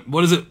 What is it?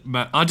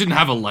 I didn't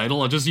have a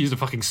ladle. I just used a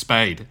fucking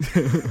spade.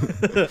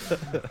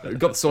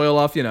 Got the soil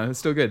off, it's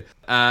still good.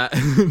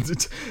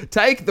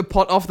 Take the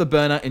pot off the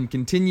burner and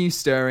continue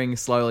stirring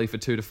slowly for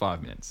 2 to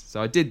 5 minutes.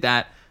 So I did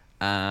that.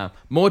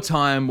 More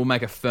time will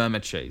make a firmer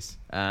cheese.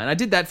 And I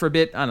did that for a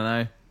bit. I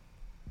don't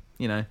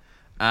know.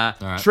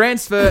 right.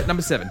 Transfer,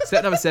 number 7.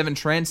 Step number 7,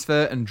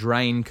 transfer and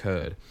drain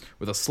curd.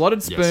 With a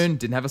slotted spoon,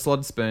 didn't have a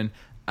slotted spoon,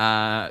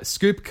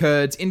 scoop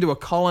curds into a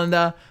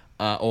colander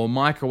or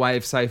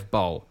microwave-safe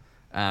bowl.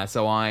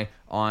 So I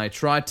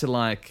tried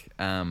to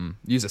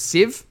use a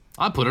sieve.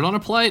 I put it on a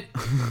plate.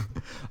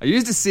 I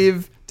used a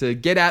sieve to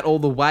get out all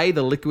the way,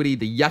 the liquidy,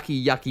 the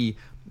yucky,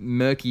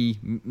 murky,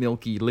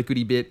 milky,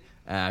 liquidy bit.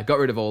 Got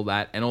rid of all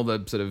that and all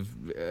the sort of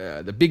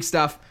the big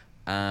stuff.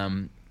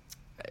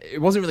 It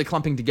wasn't really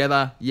clumping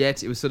together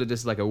yet. It was sort of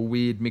just like a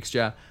weird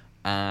mixture.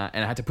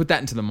 And I had to put that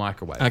into the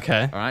microwave.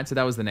 Okay. All right. So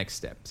that was the next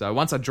step. So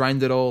once I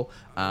drained it all,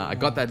 I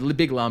got that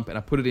big lump and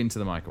I put it into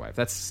the microwave.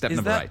 That's step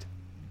number 8.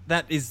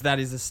 That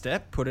is a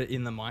step. Put it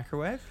in the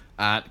microwave.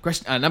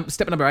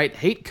 Step number 8: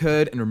 heat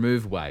curd and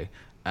remove whey.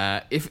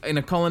 If in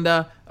a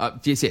colander,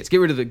 yes, get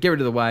rid of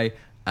the whey.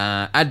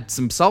 Add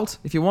some salt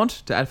if you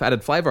want to add for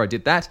added flavor. I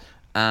did that.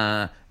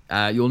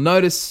 You'll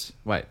notice.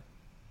 Wait,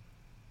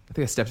 I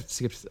think I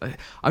skipped.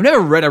 I've never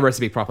read a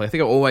recipe properly. I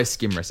think I always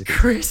skim recipes.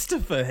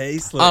 Christopher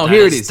Heasley. Oh,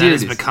 here it is. That Here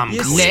has it is. become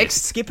You're clear.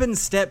 skipping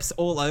steps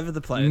all over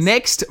the place.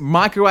 Next,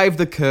 microwave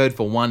the curd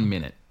for 1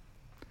 minute.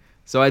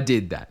 So I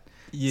did that.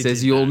 You Says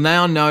did you'll that.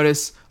 now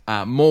notice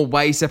more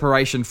whey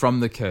separation from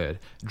the curd.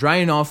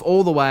 Drain off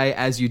all the whey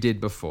as you did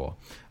before.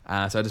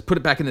 So I just put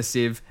it back in the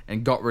sieve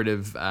and got rid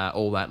of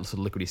all that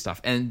sort of liquidy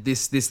stuff. And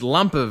this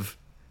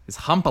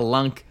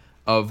hump-a-lunk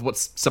of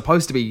what's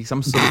supposed to be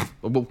some sort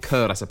of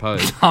curd, I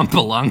suppose.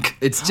 Humpalunk.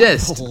 It's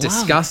just Hump-a-lunk.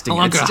 disgusting.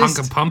 Halunka, It's hunka,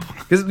 just pump.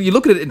 because you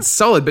look at it, it's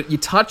solid, but you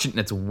touch it and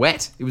it's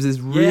wet. It was this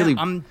really.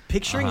 Yeah, I'm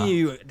picturing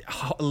you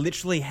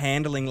literally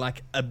handling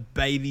like a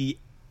baby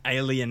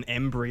alien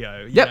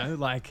embryo. You Yep. know,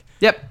 like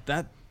Yep.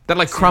 that. That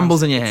like sounds-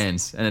 crumbles in your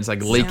hands and it's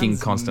like leaking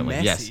sounds constantly.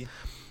 messy. Yes.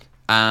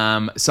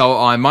 So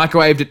I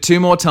microwaved it 2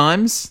 more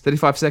times,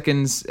 35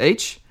 seconds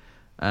each.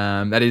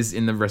 That is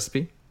in the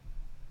recipe.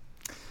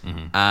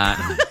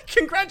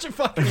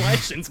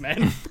 Congratulations,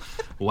 man.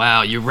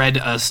 Wow, you read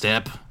a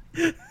step.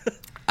 This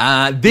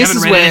Haven't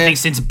is read where anything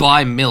since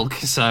buy milk,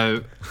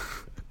 so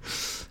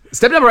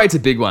step number 8's a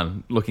big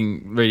one.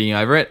 Reading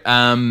over it.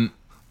 Then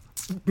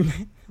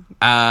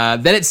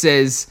it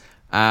says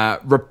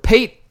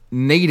repeat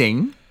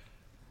kneading.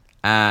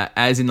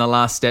 As in the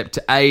last step,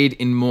 to aid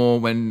in more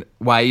when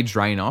whey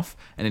drain off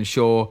and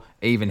ensure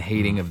even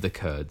heating of the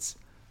curds.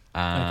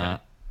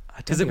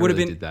 Because it would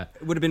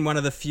have been one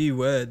of the few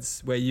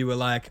words where you were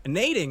like,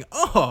 kneading.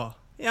 Oh,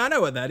 yeah, I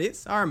know what that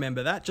is. I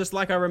remember that. Just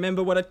like I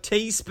remember what a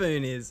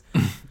teaspoon is.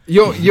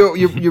 You're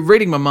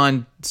reading my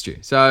mind, Stu.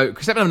 So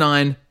step number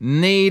 9: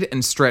 knead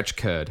and stretch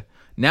curd.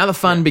 Now the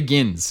fun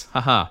begins.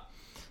 Haha.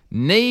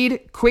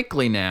 Knead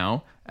quickly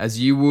now as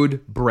you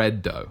would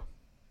bread dough.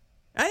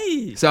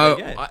 Hey. So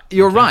okay.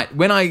 you're right.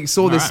 When I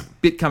saw this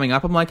Alright. bit coming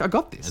up, I'm like, I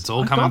got this. it's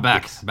all I coming got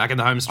back. this. Back in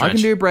the home I stretch.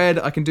 can do bread.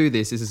 I can do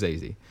this. This is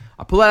easy.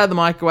 I pull it out of the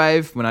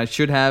microwave when I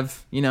should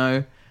have,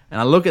 and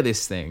I look at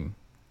this thing,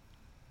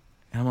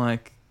 and I'm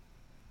like,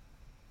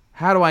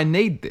 how do I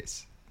knead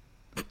this?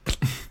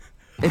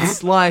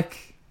 It's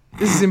like,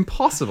 this is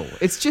impossible.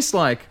 It's just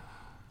like,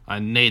 I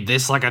need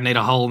this like I need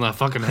a hole in the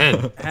fucking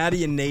head. How do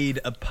you need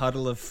a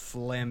puddle of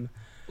phlegm?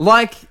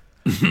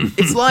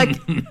 it's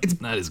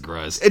That is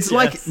gross. It's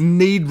like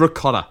knead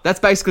ricotta. That's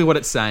basically what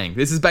it's saying.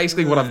 This is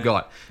basically what I've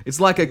got. It's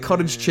like a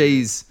cottage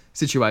cheese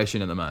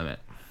situation at the moment.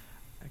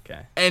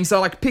 Okay. And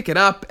so I pick it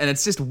up and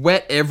it's just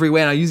wet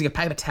everywhere. And I'm using a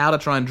paper towel to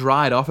try and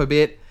dry it off a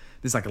bit.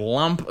 There's like a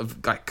lump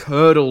of like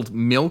curdled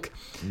milk.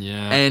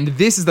 Yeah. And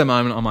this is the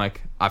moment I'm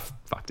like, I've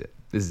fucked it.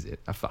 This is it.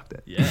 I fucked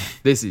it. Yeah.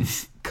 This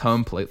is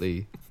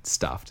completely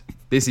stuffed.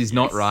 This is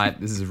not right.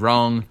 This is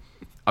wrong.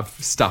 I've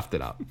stuffed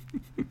it up.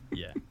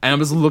 Yeah. And I'm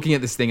just looking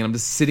at this thing and I'm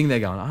just sitting there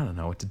going, I don't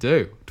know what to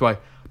do. Do I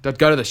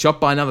go to the shop,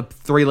 buy another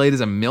 3 liters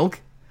of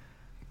milk?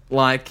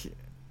 Like,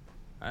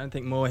 I don't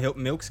think more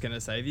milk's going to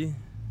save you.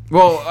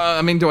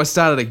 well, do I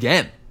start it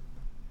again?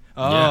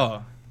 Oh.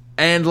 Yeah.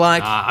 And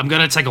like, I'm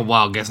going to take a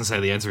wild guess and say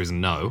the answer is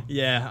no.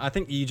 Yeah, I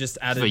think you just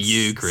added... For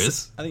you,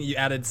 Chris. I think you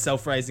added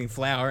self-raising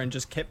flour and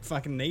just kept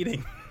fucking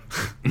kneading.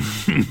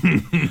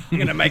 I'm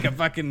gonna make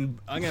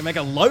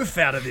a loaf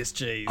out of this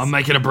cheese. I'm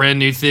making a brand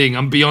new thing.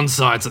 I'm beyond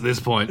science at this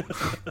point.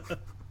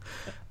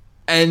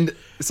 and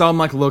so I'm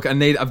like, look,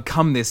 I've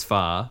come this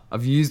far.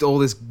 I've used all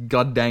this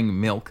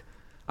goddamn milk.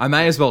 I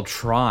may as well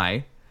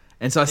try.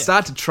 And so I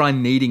start to try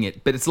kneading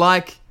it, but it's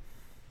like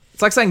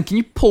saying, can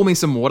you pour me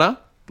some water?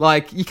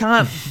 Like, you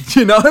can't,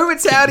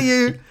 it's how do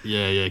you...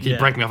 Yeah. Can you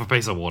break me off a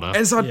piece of water?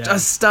 And so Yeah. I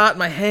start,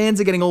 my hands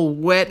are getting all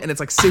wet and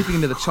it's like seeping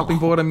into the chopping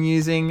board I'm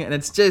using. And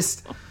it's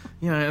just,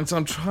 and so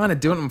I'm trying to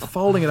do it and I'm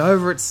folding it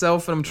over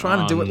itself and I'm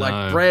trying to do it no.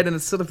 like bread and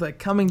it's sort of like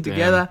coming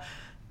together.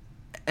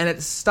 And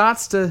it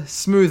starts to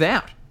smooth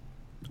out.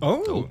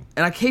 Oh.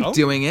 And I keep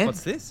doing it.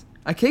 What's this?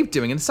 I keep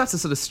doing it. It starts to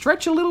sort of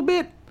stretch a little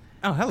bit.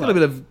 Oh, A hello. little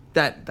bit of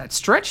that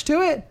stretch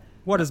to it.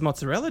 What does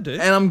mozzarella do?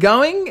 And I'm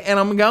going and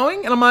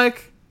I'm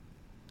like,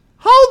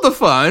 hold the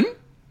phone.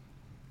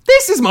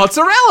 This is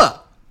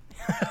mozzarella.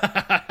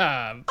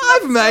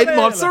 I've made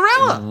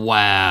mozzarella.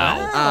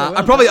 Wow.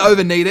 I probably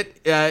over knead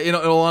it. In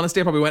all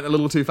honesty, I probably went a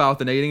little too far with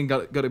the kneading and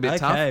got a bit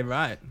tough. Okay,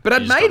 right. But I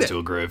You just got made into it.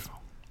 a groove.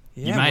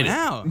 Yeah, made it.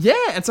 wow. Yeah,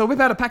 and so I whip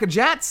out a pack of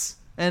Jats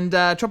and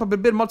chop up a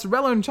bit of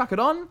mozzarella and chuck it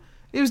on.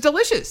 It was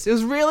delicious. It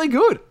was really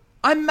good.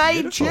 I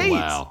made Beautiful. cheese.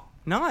 Wow.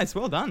 Nice,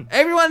 well done.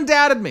 Everyone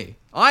doubted me.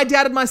 I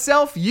doubted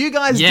myself. You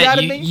guys Yeah,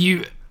 doubted me.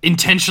 you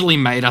intentionally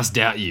made us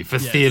doubt you for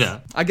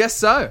theatre. I guess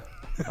so.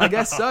 I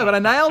guess so, but I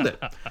nailed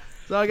it.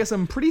 So I guess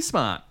I'm pretty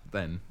smart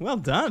then. Well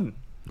done.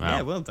 Wow.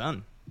 Yeah, well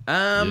done.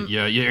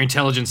 Your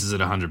intelligence is at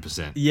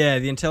 100%. Yeah,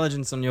 the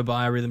intelligence on your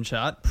biorhythm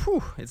chart,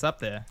 it's up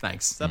there.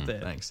 Thanks. It's up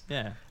there. Thanks.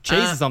 Yeah.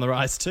 Cheese is on the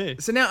rise too.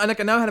 So now I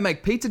know how to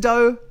make pizza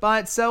dough by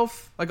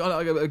itself. Like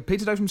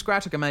pizza dough from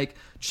scratch. I can make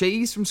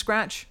cheese from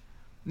scratch.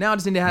 Now I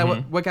just need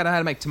to work out how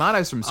to make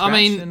tomatoes from scratch. I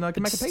mean, and I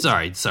can make a pizza.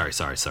 sorry.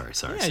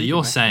 So you you're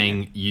can make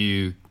saying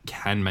you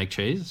can make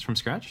cheese from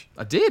scratch?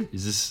 I did.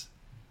 Is this...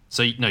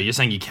 So, no, you're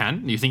saying you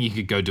can? You think you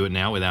could go do it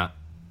now without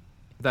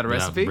That a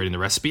recipe? reading the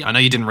recipe? I know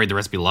you didn't read the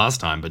recipe last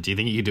time, but do you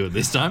think you could do it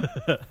this time?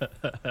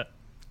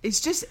 It's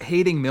just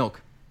heating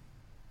milk.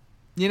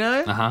 You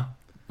know? Uh-huh.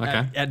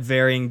 Okay. At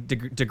varying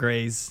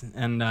degrees,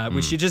 and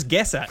which you just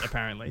guess at,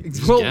 apparently.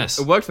 Well, guess.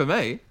 it worked for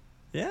me,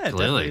 Yeah,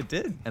 Clearly. definitely it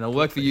did. and it'll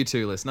work for you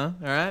too, listener.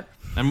 All right?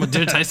 And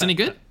did it taste any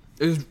good?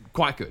 It was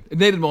quite good. It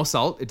needed more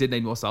salt. It did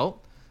need more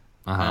salt.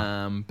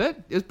 Uh-huh. But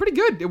it was pretty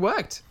good. It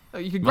worked.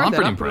 You could Well, grab I'm that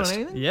pretty up, put it on impressed.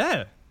 anything.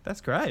 Yeah, that's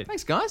great.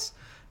 Thanks, guys.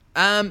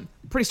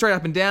 Pretty straight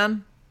up and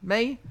down,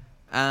 me.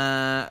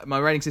 My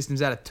rating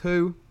system's out of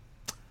 2.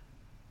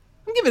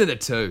 I'm giving it a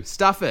 2.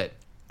 Stuff it.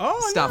 Oh,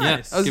 Stuff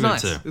nice. it. It was Give it a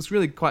nice. 2. It was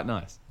really quite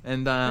nice.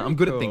 And I'm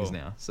good at things cool.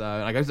 now. So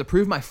I go to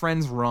prove my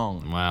friends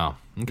wrong. Wow.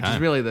 Which Okay. is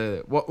really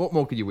the... What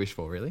more could you wish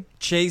for, really?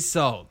 Cheese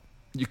salt.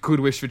 You could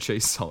wish for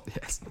cheese salt,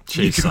 yes.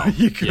 Cheese salt.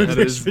 You could That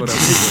wish is for what I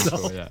cheese would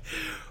wish salt. for, yeah.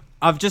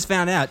 I've just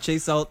found out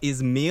cheese salt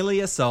is merely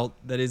a salt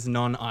that is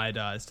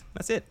non-iodized.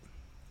 That's it.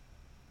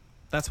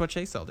 That's what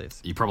cheese salt is.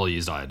 You probably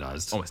used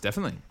iodized. Almost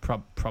definitely.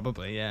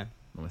 Probably, yeah.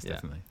 Almost Yeah.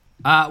 definitely.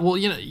 Well,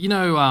 you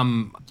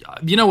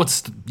know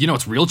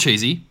what's real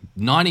cheesy?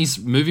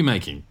 90s movie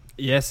making.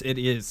 Yes, it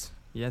is.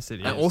 Yes, it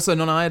is. And also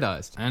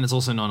non-iodized. And it's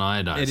also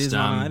non-iodized. it is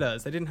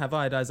non-iodized. They didn't have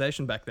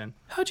iodization back then.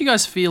 How'd you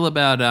guys feel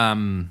about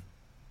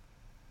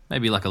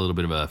maybe like a little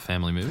bit of a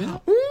family movie?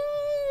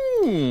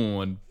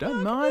 Ooh,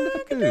 don't mind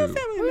if I do.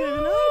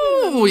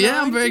 Oh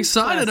yeah, I'm very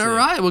excited. All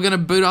right, we're gonna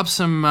boot up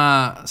some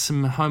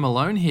Home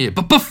Alone here.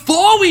 But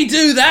before we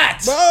do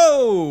that,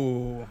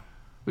 Whoa!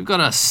 we've got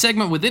a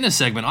segment within a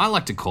segment I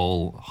like to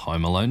call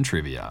Home Alone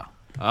Trivia.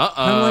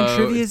 Uh-oh. Home Alone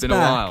Trivia's It's been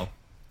back. a while.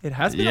 It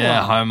has been a Yeah,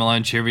 while. Home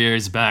Alone Trivia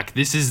is back.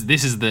 This is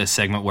the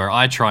segment where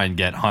I try and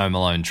get Home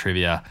Alone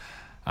Trivia.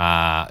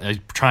 I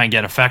try and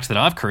get a fact that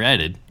I've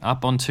created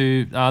up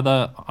onto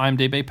the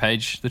IMDb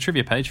page, the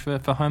trivia page for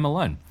Home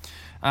Alone.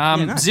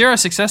 Nice. 0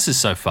 successes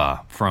so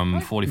far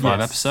from 45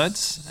 Yes.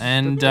 episodes,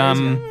 and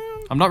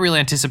I'm not really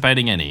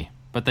anticipating any,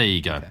 but there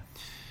you go. Okay.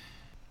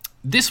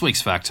 This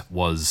week's fact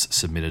was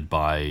submitted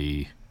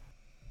by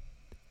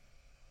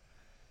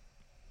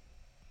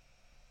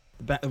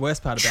The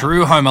worst part about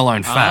True Home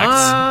Alone Facts.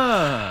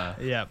 Ah.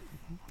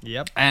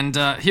 Yep. And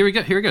here we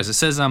go. Here it goes. It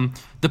says,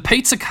 the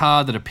pizza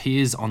car that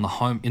appears in the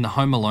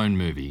Home Alone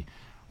movie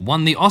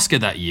won the Oscar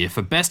that year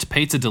for best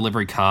pizza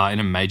delivery car in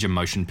a major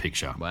motion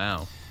picture.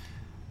 Wow.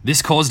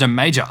 This caused a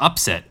major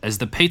upset as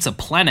the Pizza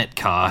Planet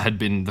car had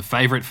been the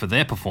favorite for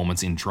their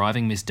performance in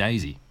Driving Miss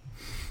Daisy.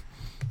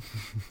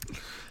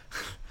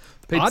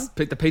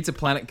 The Pizza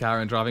Planet car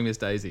and Driving Miss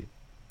Daisy.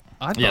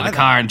 I'd Yeah, buy the that.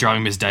 car in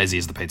Driving Miss Daisy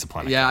is the Pizza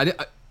Planet. Yeah, I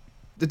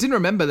didn't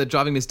remember that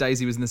Driving Miss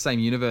Daisy was in the same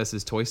universe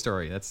as Toy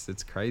Story.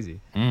 It's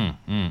crazy.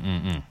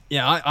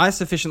 Yeah, I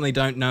sufficiently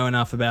don't know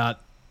enough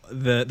about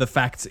the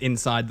facts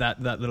inside that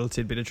little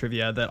tidbit of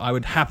trivia that I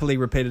would happily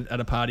repeat it at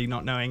a party,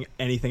 not knowing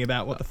anything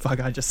about what the fuck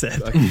I just said.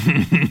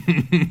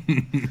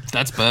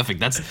 That's perfect.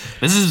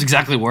 This is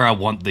exactly where I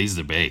want these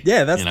to be.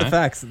 Yeah, that's you know? the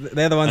facts.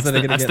 They're the ones That's that are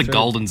going to that's get the through.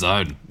 golden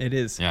zone. It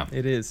is. Yeah.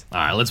 It is. All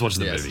right, let's watch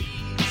the Yes. movie.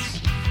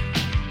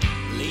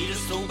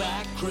 Latest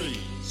throwback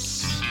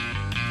craze.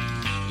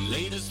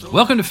 Latest throwback.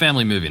 Welcome to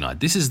Family Movie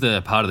Night. This is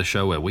the part of the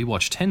show where we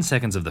watch 10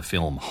 seconds of the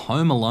film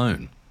Home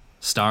Alone,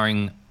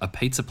 starring a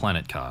Pizza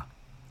Planet car.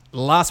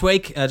 Last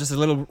week, just a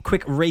little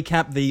quick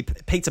recap. The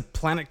Pizza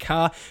Planet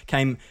car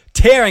came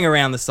tearing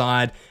around the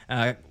side,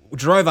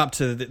 drove up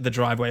to the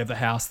driveway of the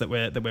house that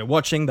we're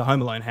watching, the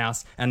Home Alone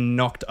house, and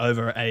knocked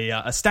over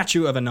a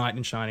statue of a knight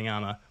in shining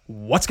armor.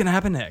 What's going to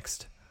happen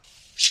next?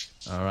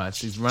 All right,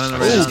 so he's running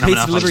Ooh, around. Pizza coming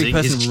up, delivery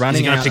obviously. person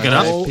running He's going out. to pick it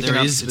up. Oh, There picking it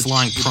up is. the- It's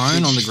lying the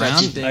prone on the statue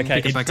ground. thing. Okay,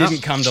 Pick it it back didn't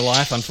up. come to life,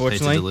 Pizza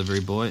unfortunately.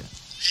 delivery boy.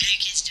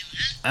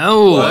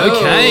 Oh,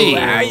 okay.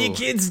 How are you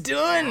kids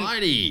doing?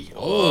 Righty. Got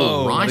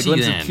Oh, a righty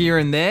glimpse then. of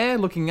Kieran there,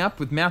 looking up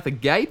with mouth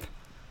agape.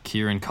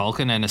 Kieran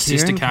Culkin and a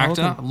sister Kieran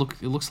character.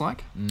 Culkin. It looks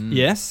like.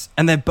 Yes,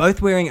 and they're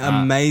both wearing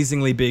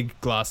amazingly big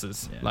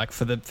glasses, like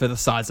for the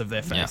size of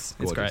their face. Yeah, it's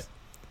gorgeous. great.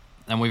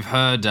 And we've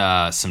heard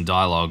some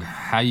dialogue.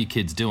 How you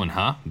kids doing,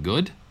 huh?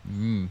 Good.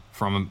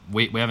 From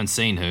we haven't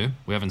seen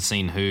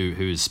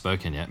who's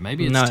spoken yet.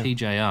 Maybe it's No.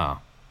 TJR.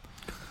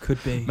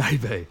 Could be.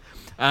 Maybe.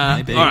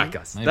 Maybe. All right,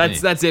 guys. Maybe.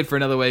 That's it for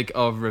another week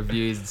of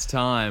reviews. It's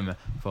time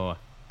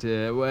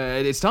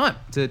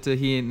to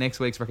hear next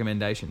week's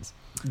recommendations.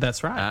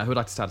 That's right. Who'd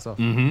like to start us off?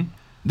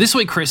 This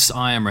week, Chris,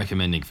 I am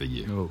recommending for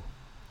you. Oh.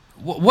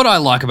 What I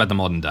like about the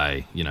modern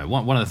day,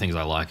 one of the things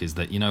I like is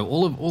that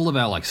all of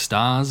our like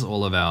stars,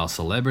 all of our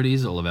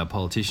celebrities, all of our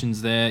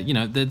politicians, they're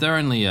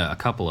only a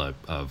couple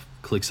of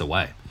clicks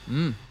away.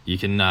 You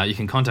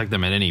can contact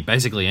them at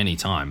basically any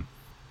time.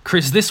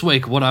 Chris, this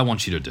week, what I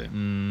want you to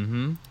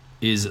do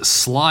is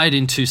slide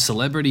into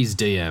celebrities'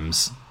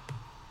 DMs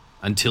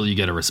until you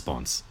get a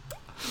response.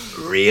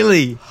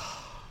 Really?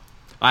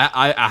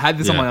 I had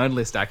this on Yeah. my own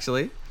list,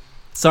 actually.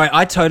 Sorry,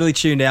 I totally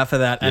tuned out for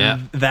that,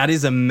 and that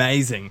is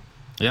amazing.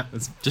 Yeah,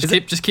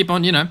 just keep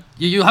on.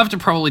 You'll have to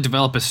probably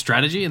develop a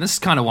strategy, and this is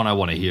kind of what I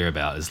want to hear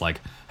about. Is like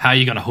how are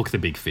you going to hook the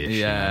big fish?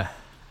 Yeah.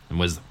 And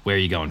where are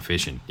you going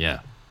fishing? Yeah.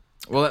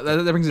 Well,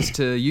 that brings us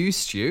to you,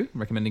 Stu,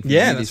 recommending for you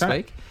Yeah, this that's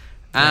right. week.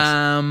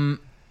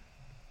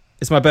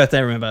 It's my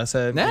birthday, remember?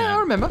 So No, I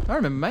remember,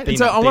 mate. Be And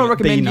so ni- I want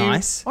to be recommend you.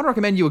 nice. I want to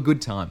recommend you a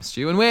good time,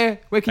 Stu. And where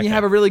can you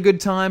have a really good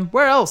time?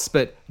 Where else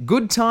but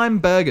Good Time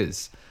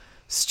Burgers?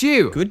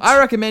 Stu, I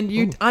recommend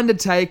you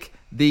undertake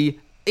the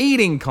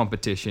eating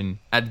competition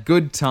at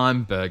Good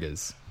Time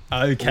Burgers.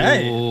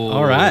 Okay. Ooh.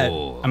 All right.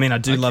 I mean, I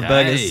do love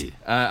burgers. Okay.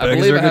 I Burgers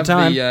believe are I a good have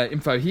time. the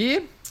info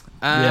here.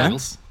 Yeah.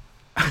 Niels?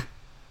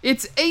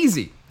 It's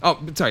easy. Oh,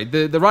 sorry.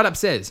 The write-up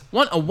says,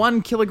 want a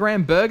 1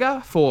 kilogram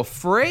burger for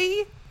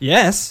free?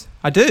 Yes,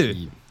 I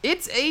do.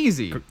 It's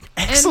easy.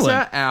 Excellent.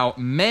 Enter our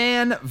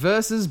man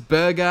versus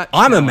burger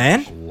I'm a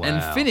challenge man. Wow.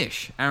 and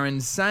finish our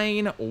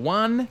insane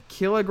 1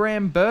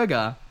 kilogram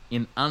burger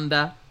in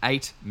under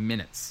 8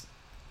 minutes.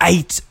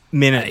 8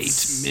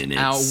 minutes. 8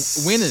 minutes.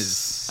 Our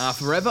winners are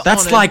forever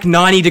That's honored. like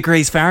 90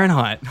 degrees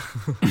Fahrenheit.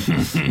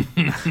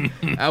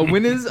 Our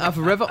winners are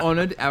forever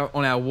honored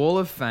on our wall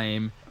of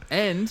fame,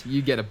 and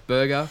you get a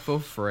burger for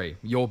free.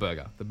 Your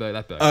burger, that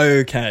burger.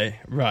 Okay,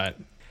 right.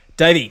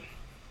 Davey,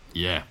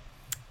 Yeah.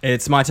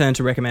 it's my turn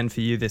to recommend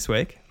for you this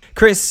week.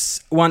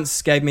 Chris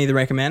once gave me the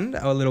recommend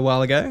quite a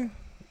while ago,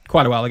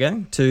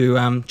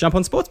 to jump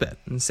on Sportsbet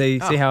and see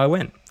how I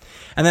went.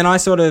 And then I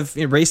sort of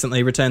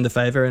recently returned the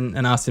favour and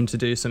asked him to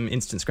do some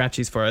instant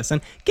scratchies for us.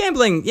 And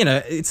gambling,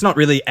 it's not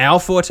really our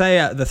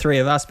forte, the three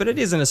of us, but it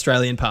is an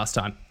Australian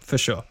pastime, for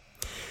sure.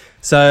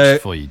 So,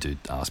 Before you do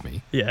ask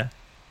me, yeah.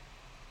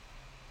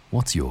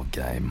 what's your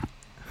game?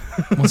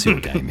 What's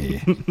your game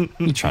here?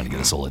 You trying to get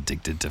us all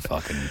addicted to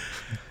fucking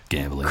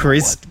gambling? or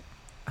Chris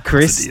what?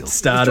 Chris the deal?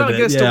 started He's trying to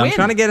get us it. to Yeah, I'm win.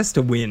 trying to get us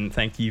to win.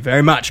 Thank you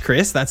very much,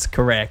 Chris. That's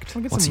correct.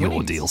 Get What's some your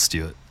winnings. deal,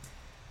 Stuart?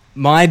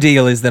 My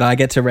deal is that I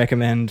get to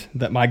recommend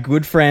that my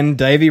good friend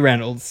Davey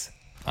Reynolds,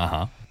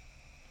 Uh-huh.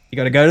 you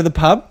got to go to the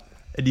pub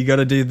and you got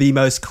to do the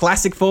most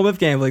classic form of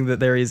gambling that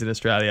there is in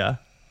Australia.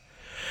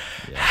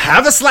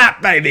 Have a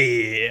slap,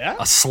 baby.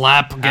 A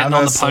slap getting Have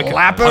on a the poker.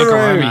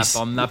 slapperoo. Pokeroos.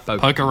 On that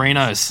poker.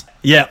 Pokerinos.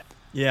 Yeah.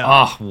 Yeah.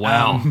 Oh,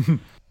 wow.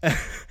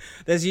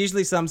 There's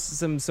usually some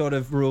sort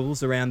of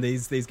rules around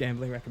these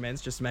gambling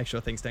recommends just to make sure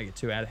things don't get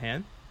too out of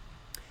hand.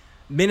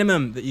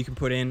 Minimum that you can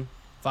put in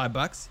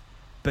 $5,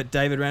 but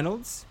David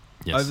Reynolds,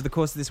 Yes. over the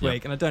course of this Yep.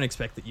 week, and I don't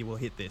expect that you will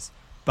hit this,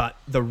 but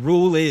the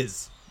rule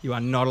is you are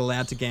not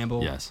allowed to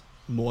gamble Yes.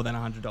 more than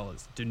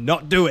 $100. Do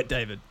not do it,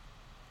 David.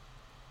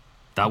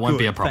 That won't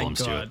be a Good, problem, thank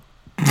Stuart.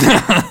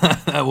 God.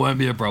 That won't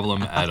be a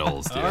problem at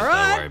all, Stuart. All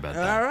right, Don't worry about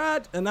that. all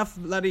right. Enough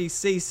bloody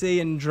CC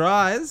and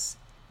dries.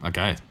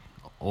 Okay.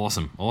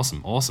 Awesome.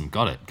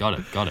 Got it.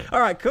 All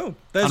right, cool.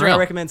 Those Unreal. are our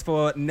recommends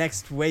for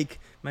next week.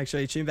 Make sure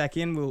you tune back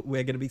in.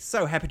 We're going to be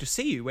so happy to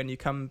see you when you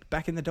come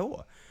back in the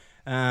door.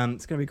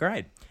 It's going to be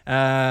great.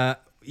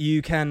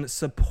 You can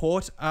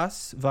support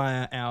us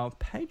via our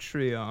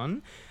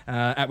Patreon,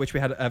 at which we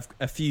had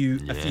a few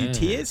Yes.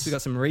 tiers. We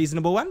got some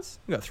reasonable ones.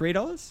 We got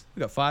 $3.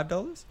 We got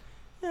 $5.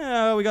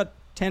 We got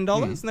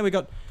 $10, and then we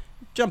got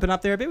jumping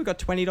up there a bit. We got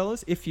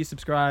 $20 if you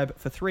subscribe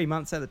for 3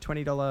 months at the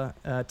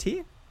 $20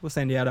 tier. We'll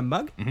send you out a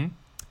mug. Mm-hmm.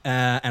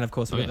 And of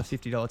course, we've got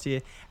yes. the $50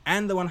 tier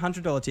and the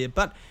 $100 tier.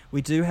 But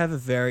we do have a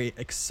very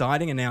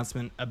exciting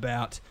announcement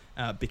about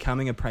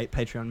becoming a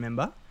Patreon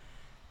member.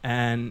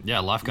 And Yeah,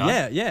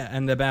 lifeguard. yeah,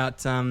 and about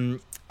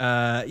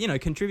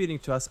contributing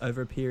to us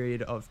over a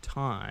period of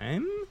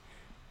time.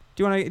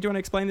 Do you want to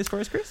explain this for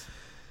us, Chris?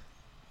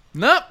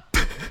 Nope.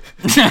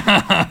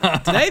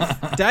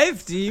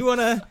 Dave, do you want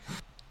to?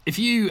 If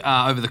you,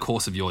 over the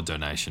course of your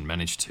donation,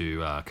 manage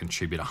to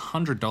contribute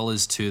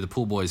 $100 to the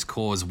Pool Boys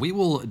cause, we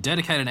will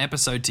dedicate an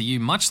episode to you,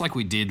 much like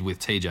we did with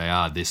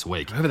TJR this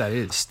week. Whoever that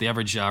is. The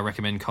average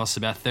recommend costs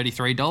about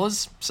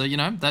 $33. So,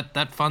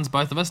 that funds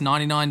both of us,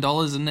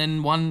 $99, and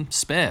then one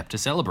spare to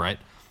celebrate.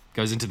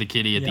 Goes into the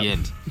kitty at the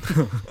end.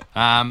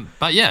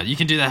 But yeah, you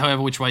can do that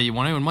however which way you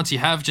want to. And once you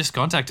have, just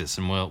contact us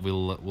and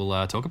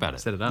we'll talk about it.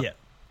 Set it up.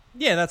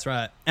 Yeah, that's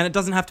right. And it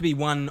doesn't have to be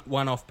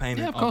one-off payment.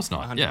 Yeah, of course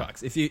not. $100. Yeah.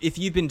 If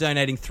you've been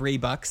donating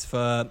 $3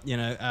 for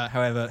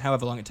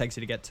however long it takes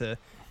you to get to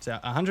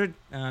 100,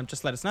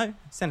 just let us know.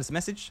 Send us a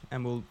message,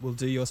 and we'll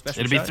do your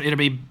special show. It'll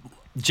be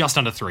just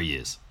under 3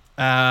 years.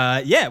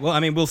 Yeah. Well, I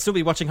mean, we'll still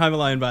be watching Home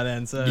Alone by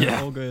then, so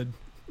Yeah. all good.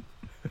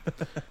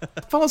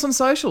 Follow us on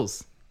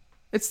socials.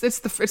 It's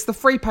the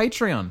free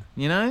Patreon,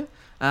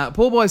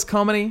 Pool Boys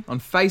Comedy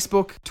on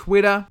Facebook,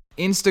 Twitter,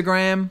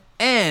 Instagram,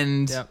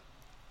 and Yep.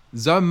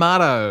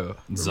 Zomato,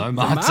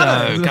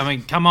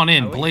 come on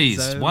in, Oh,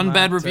 please. One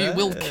bad review Zomato.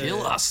 will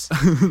kill us.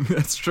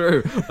 That's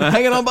true. We're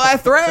hanging on by a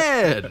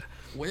thread.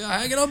 We are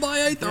hanging on by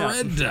a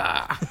thread.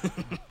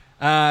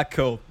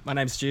 Cool. My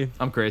name's Stu.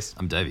 I'm Chris.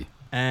 I'm Davey.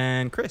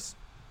 And Chris.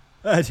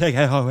 Take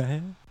it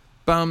away.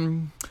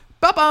 Bum.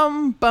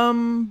 Ba-bum,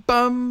 bum,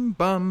 bum,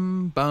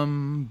 bum,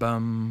 bum,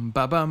 bum,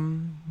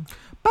 ba-bum.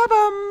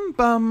 Ba-bum,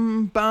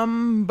 bum,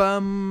 bum,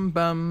 bum,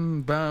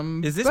 bum,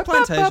 bum. Is this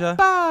Plantasia?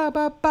 Oh,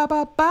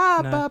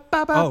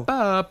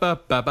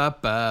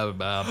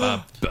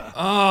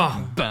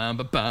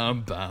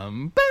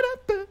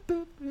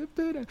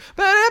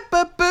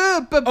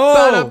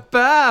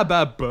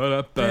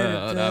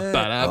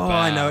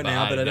 I know it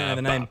now, but I don't know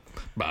the name.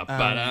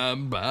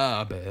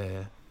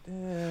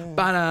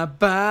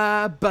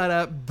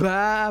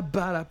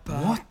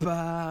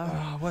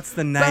 What's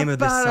the name of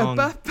this song?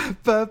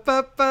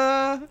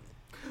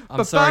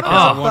 I'm sorry, Chris.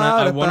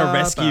 I want to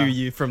rescue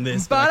you from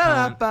this, but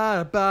I can't.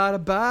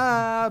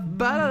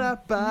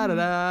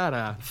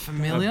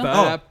 Familiar?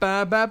 Oh.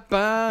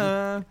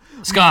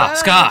 Ska.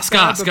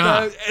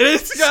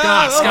 It's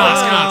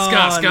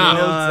Ska.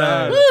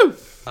 No. Woo!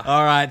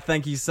 All right.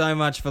 Thank you so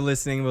much for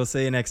listening. We'll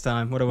see you next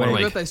time. What a week. a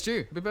week. Birthday,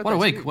 Stu. What a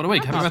week.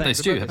 Happy birthday, thanks.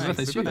 Stu. Happy Happy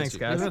birthday, Stu. Thanks,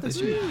 guys. Happy birthday,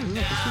 Stu.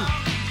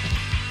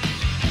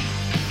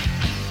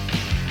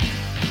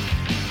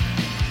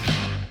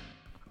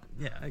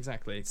 Yeah,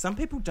 exactly. Some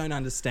people don't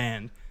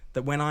understand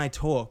that when I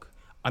talk,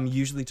 I'm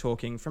usually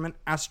talking from an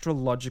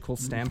astrological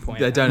standpoint.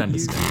 They don't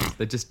understand.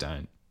 They just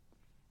don't.